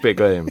on, keep it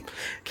going.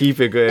 Keep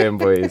it going,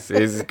 boys.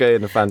 It's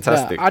going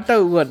fantastic. No, I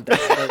don't want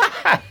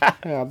that.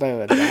 I don't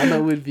want that. I'm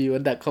not with you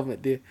on that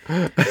comment there.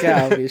 Get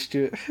out of here,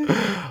 Stuart.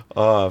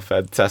 Oh,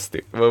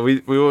 fantastic. Well,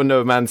 we all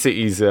know Man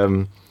City's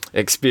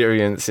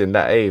experience in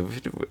that. Hey,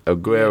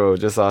 Aguero,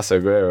 just ask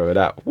Aguero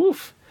that.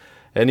 Woof.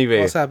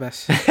 Anyway. What's that,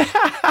 best?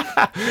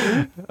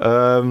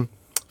 I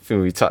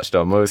think we touched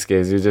on most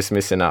games. We're just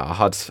missing out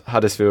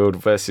Huddersfield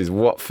versus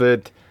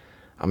Watford.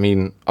 I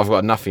mean, I've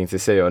got nothing to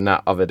say on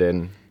that other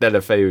than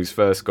Delafeu's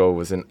first goal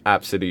was an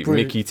absolute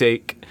Mickey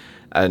take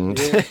and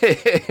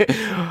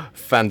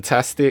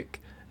fantastic.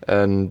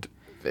 And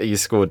he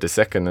scored the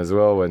second as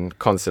well, and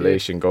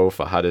consolation goal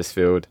for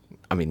Huddersfield.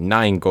 I mean,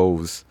 9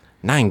 goals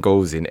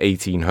in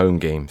 18 home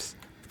games.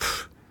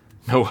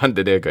 No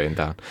wonder they're going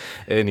down.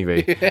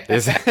 Anyway,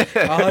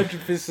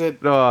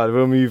 100%. No,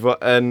 we'll move on.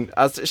 And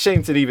I was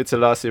ashamed to leave it to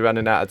last year,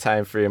 running out of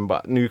time for him.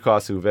 But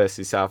Newcastle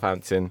versus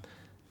Southampton.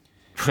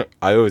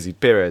 Iosi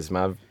Perez,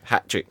 man,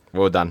 hat trick.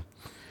 Well done.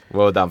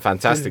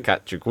 Fantastic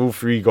hat trick. All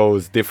 3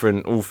 goals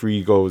different. All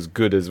 3 goals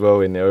good as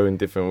well in their own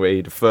different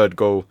way. The third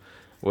goal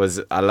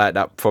I like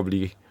that,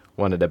 probably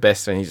one of the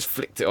best when he just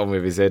flicked it on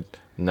with his head.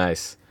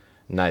 Nice.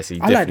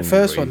 I like the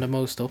first one the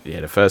most, though.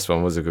 Yeah, the first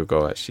one was a good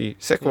goal, actually.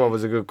 Second one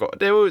was a good goal.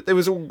 There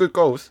was all good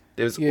goals.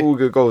 All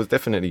good goals,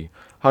 definitely.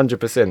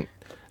 100%.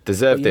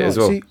 Deserved it as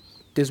well. See,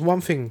 there's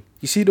one thing.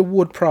 You see the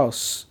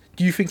Ward-Prowse.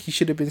 you think he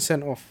should have been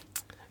sent off?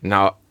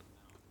 Now,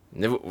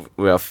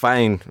 we're a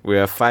fine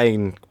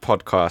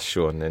podcast,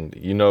 Sean, and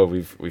you know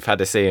we've had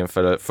a saying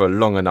for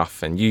long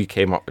enough, and you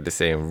came up with the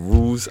saying,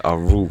 rules are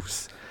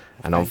rules.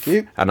 And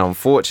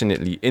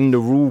unfortunately, in the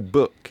rule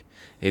book,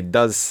 it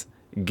does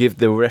give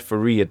the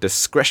referee a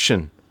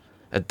discretion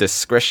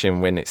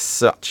when it's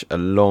such a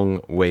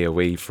long way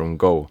away from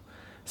goal.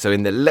 So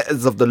in the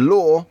letters of the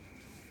law,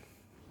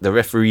 the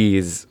referee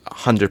is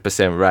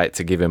 100% right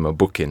to give him a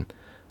booking.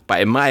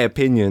 But in my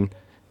opinion,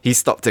 he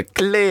stopped a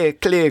clear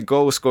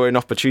goal scoring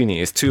opportunity.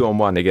 It's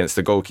 2-on-1 against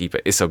the goalkeeper.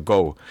 It's a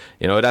goal.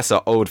 You know, that's an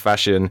old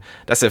fashioned,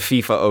 that's a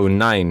FIFA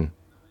 09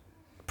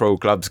 pro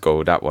clubs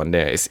goal, that one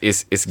there. It's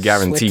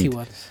guaranteed.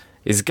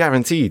 It's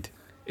guaranteed.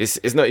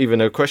 It's not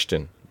even a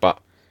question. But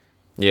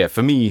yeah,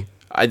 for me,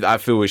 I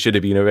feel it should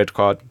have been a red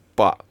card.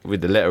 But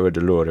with the letter of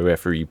the law, the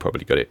referee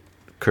probably got it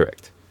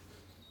correct.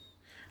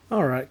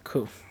 All right,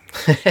 cool.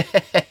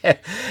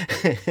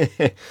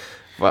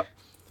 But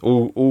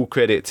all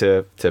credit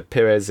to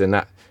Perez, and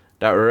that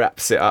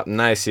wraps it up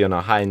nicely on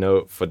a high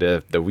note for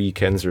the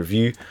weekend's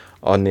review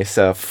on this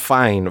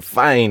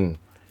fine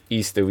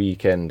Easter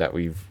weekend that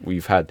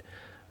we've had.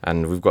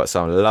 And we've got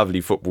some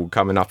lovely football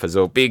coming up as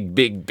well.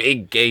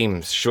 Big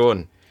games.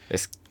 Sean,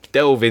 let's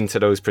delve into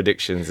those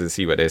predictions and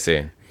see what they're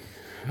saying.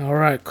 All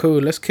right,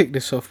 cool. Let's kick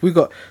this off. We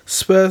got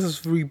Spurs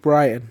v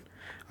Brighton.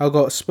 I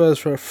got Spurs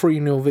for a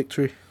 3-0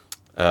 victory.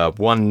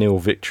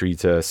 1-0 victory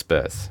to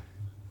Spurs.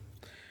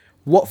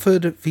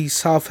 Watford v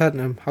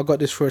Southampton. I got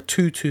this for a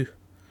 2-2.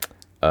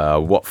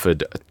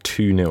 Watford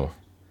 2-0.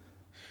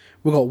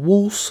 We got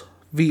Wolves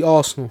v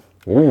Arsenal.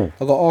 Ooh.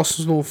 I got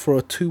Arsenal for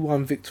a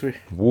 2-1 victory.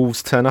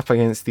 Wolves turn up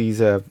against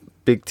these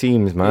big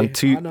teams, man. Yeah,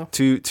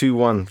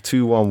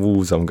 2-1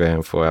 Wolves I'm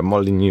going for. I'm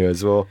mulling you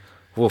as well.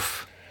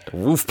 Woof. The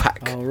Wolf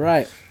Pack. All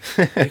right.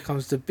 Here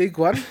comes the big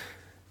one.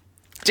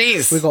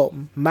 Jeez. We got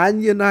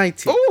Man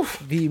United Oof.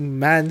 v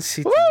Man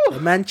City. Oof.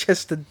 The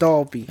Manchester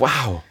Derby.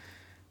 Wow.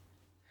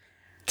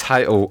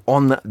 Title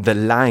on the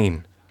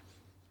line.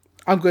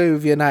 I'm going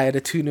with United,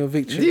 a 2-0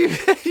 victory.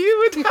 You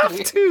would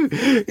have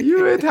to.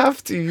 You would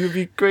have to. You'd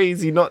be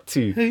crazy not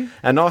to.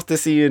 And after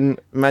seeing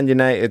Man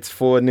United's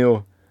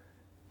 4-0,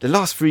 the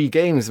last 3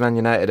 games Man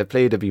United have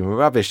played have been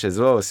rubbish as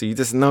well. So you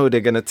just know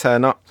they're going to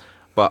turn up.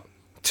 But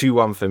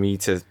 2-1 for me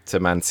to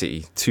Man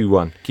City.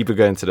 2-1. Keep it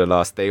going to the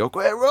last day.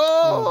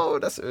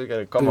 Aguero! That's what we're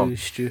going to come on.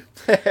 Stu.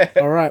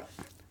 All right.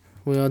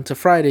 We're on to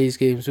Friday's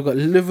games. We've got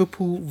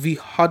Liverpool v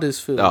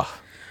Huddersfield. Oh.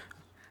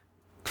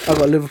 I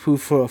got Liverpool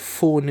for a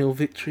 4-0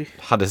 victory.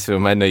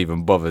 Huddersfield might not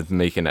even bother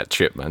making that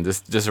trip, man.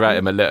 Just write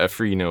him a letter,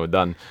 3-0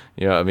 done.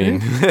 You know what I mean?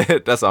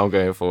 That's what I'm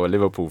going for.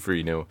 Liverpool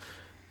 3-0.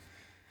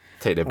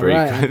 Take the break.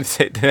 Right.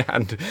 Take the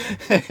hand.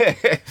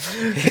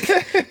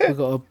 We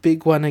got a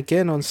big one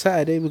again on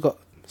Saturday. We got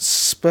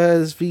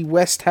Spurs v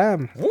West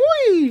Ham.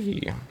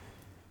 Whee!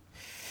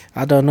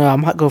 I don't know. I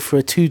might go for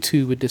a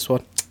 2-2 with this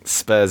one.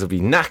 Spurs will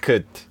be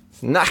knackered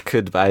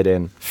by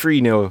then.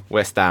 3-0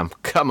 West Ham.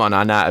 Come on,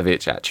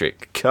 Arnautovic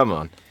hat-trick. Come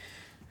on.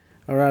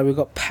 All right, we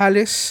got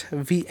Palace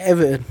v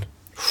Everton.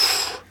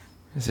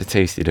 It's a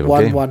tasty little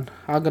game. 1-1.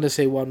 I'm going to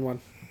say 1-1.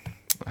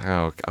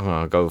 I'm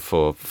going to go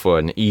for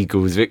an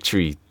Eagles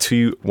victory.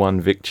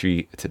 2-1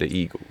 victory to the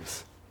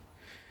Eagles.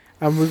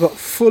 And we got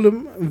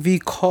Fulham v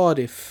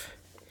Cardiff.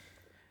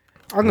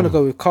 I'm going to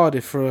go with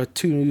Cardiff for a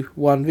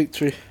 2-1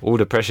 victory. All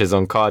the pressure's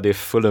on Cardiff.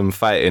 Fulham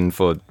fighting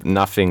for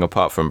nothing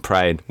apart from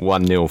pride.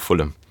 1-0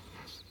 Fulham.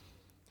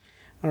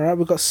 All right,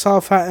 we got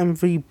Southampton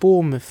v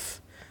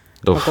Bournemouth.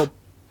 Oof. I got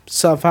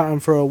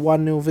Southampton for a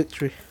 1-0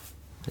 victory.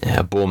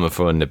 Yeah, Bournemouth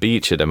are on the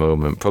beach at the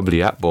moment.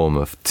 Probably at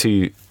Bournemouth.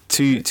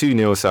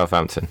 2-0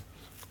 Southampton.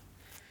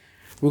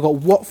 We got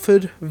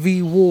Watford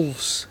v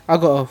Wolves. I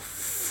got a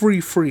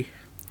 3-3.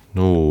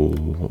 No,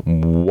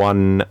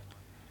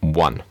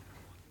 1-1.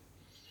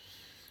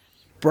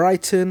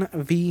 Brighton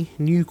v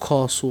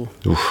Newcastle.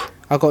 Oof.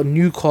 I got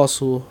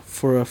Newcastle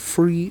for a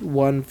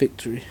 3-1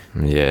 victory.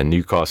 Yeah,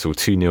 Newcastle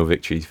 2-0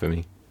 victories for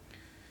me.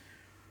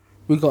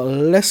 We got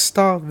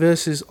Leicester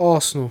versus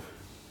Arsenal.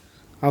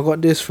 I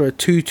got this for a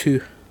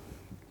 2-2.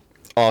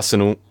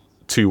 Arsenal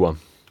 2-1.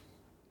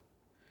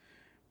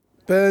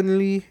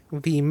 Burnley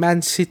v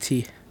Man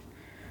City.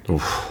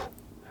 Oof.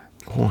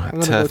 Oh, I'm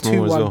going to go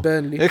 2-1 well.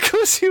 Burnley. Of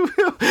course you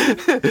will.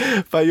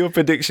 By your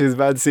predictions,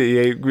 Man City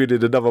ain't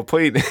winning another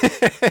point.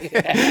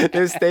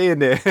 They're staying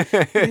there.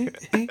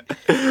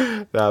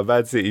 Nah,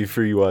 Man City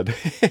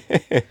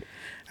 3-1.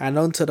 And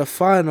on to the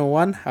final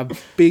one, a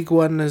big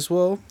one as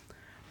well.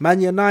 Man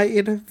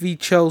United v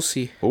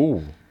Chelsea.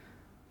 Ooh.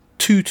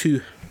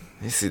 2-2.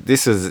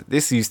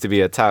 This used to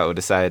be a title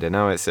decider.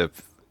 Now it's a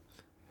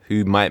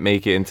who might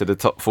make it into the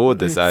top 4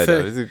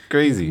 decider. This is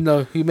crazy.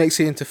 No, who makes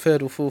it into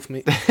 3rd or 4th,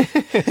 mate.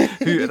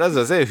 That's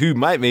what I say. Who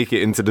might make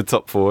it into the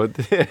top 4?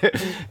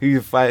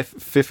 Who's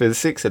 5th and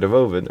 6th at the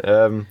moment?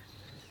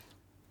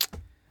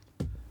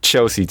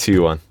 Chelsea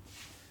 2-1.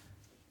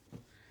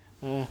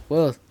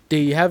 Well, there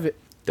you have it.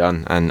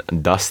 Done and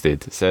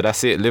dusted. So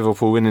that's it.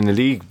 Liverpool winning the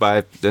league.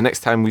 By the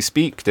next time we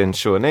speak, then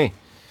sure, nay.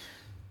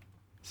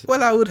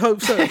 Well, I would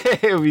hope so.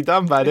 It'll be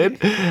done by then.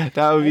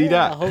 That will be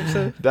that. I hope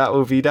so. That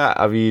will be that.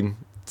 I mean,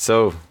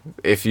 so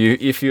if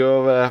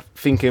you're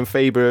thinking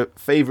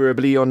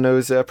favorably on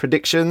those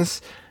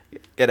predictions,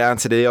 get down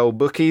to the old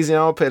bookies,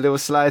 put a little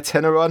slide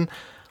tenner on.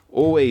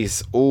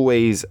 Always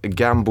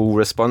gamble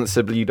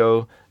responsibly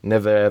though.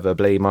 Never ever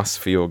blame us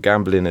for your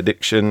gambling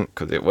addiction,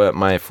 because it weren't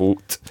my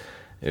fault.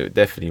 It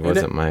definitely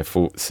wasn't my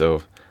fault.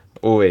 So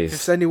always.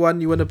 If there's anyone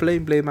you want to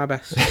blame my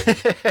best.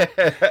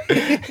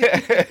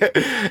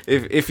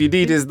 if you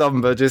need his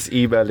number, just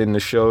email in the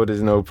show.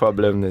 There's no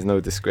problem. There's no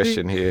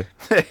discretion here.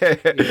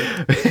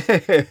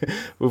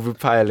 We'll be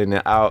piling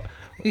it out.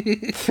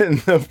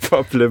 No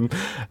problem.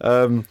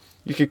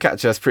 You can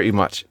catch us pretty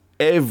much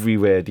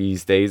everywhere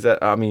these days.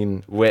 I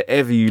mean,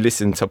 wherever you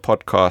listen to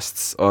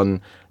podcasts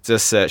on,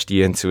 just search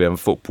the N2M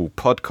Football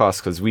Podcast,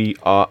 because we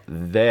are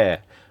there.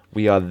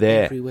 We are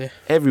there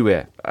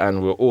everywhere.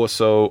 And we're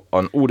also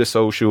on all the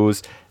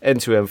socials,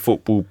 N2M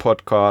Football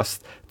Podcast.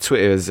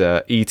 Twitter's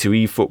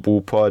E2E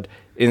Football Pod.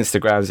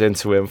 Instagram's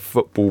N2M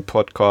Football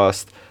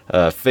Podcast.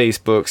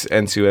 Facebook's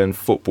N2M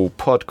Football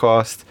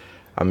Podcast.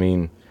 I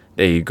mean,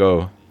 there you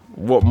go.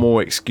 What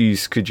more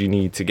excuse could you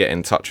need to get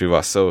in touch with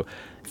us? So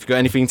if you've got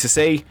anything to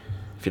say,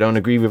 if you don't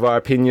agree with our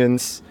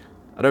opinions,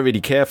 I don't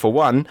really care, for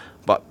one,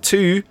 but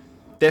two,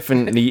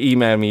 definitely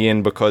email me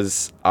in,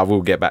 because I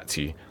will get back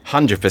to you.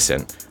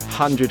 100%.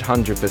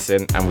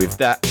 100%. And with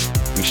that,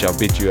 we shall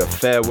bid you a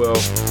farewell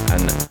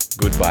and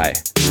goodbye.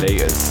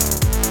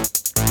 Laters.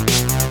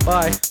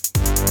 Bye.